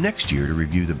time next year to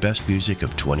review the best music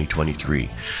of 2023.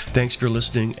 Thanks for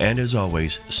listening, and as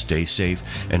always, stay safe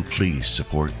and please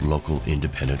support local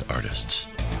independent artists.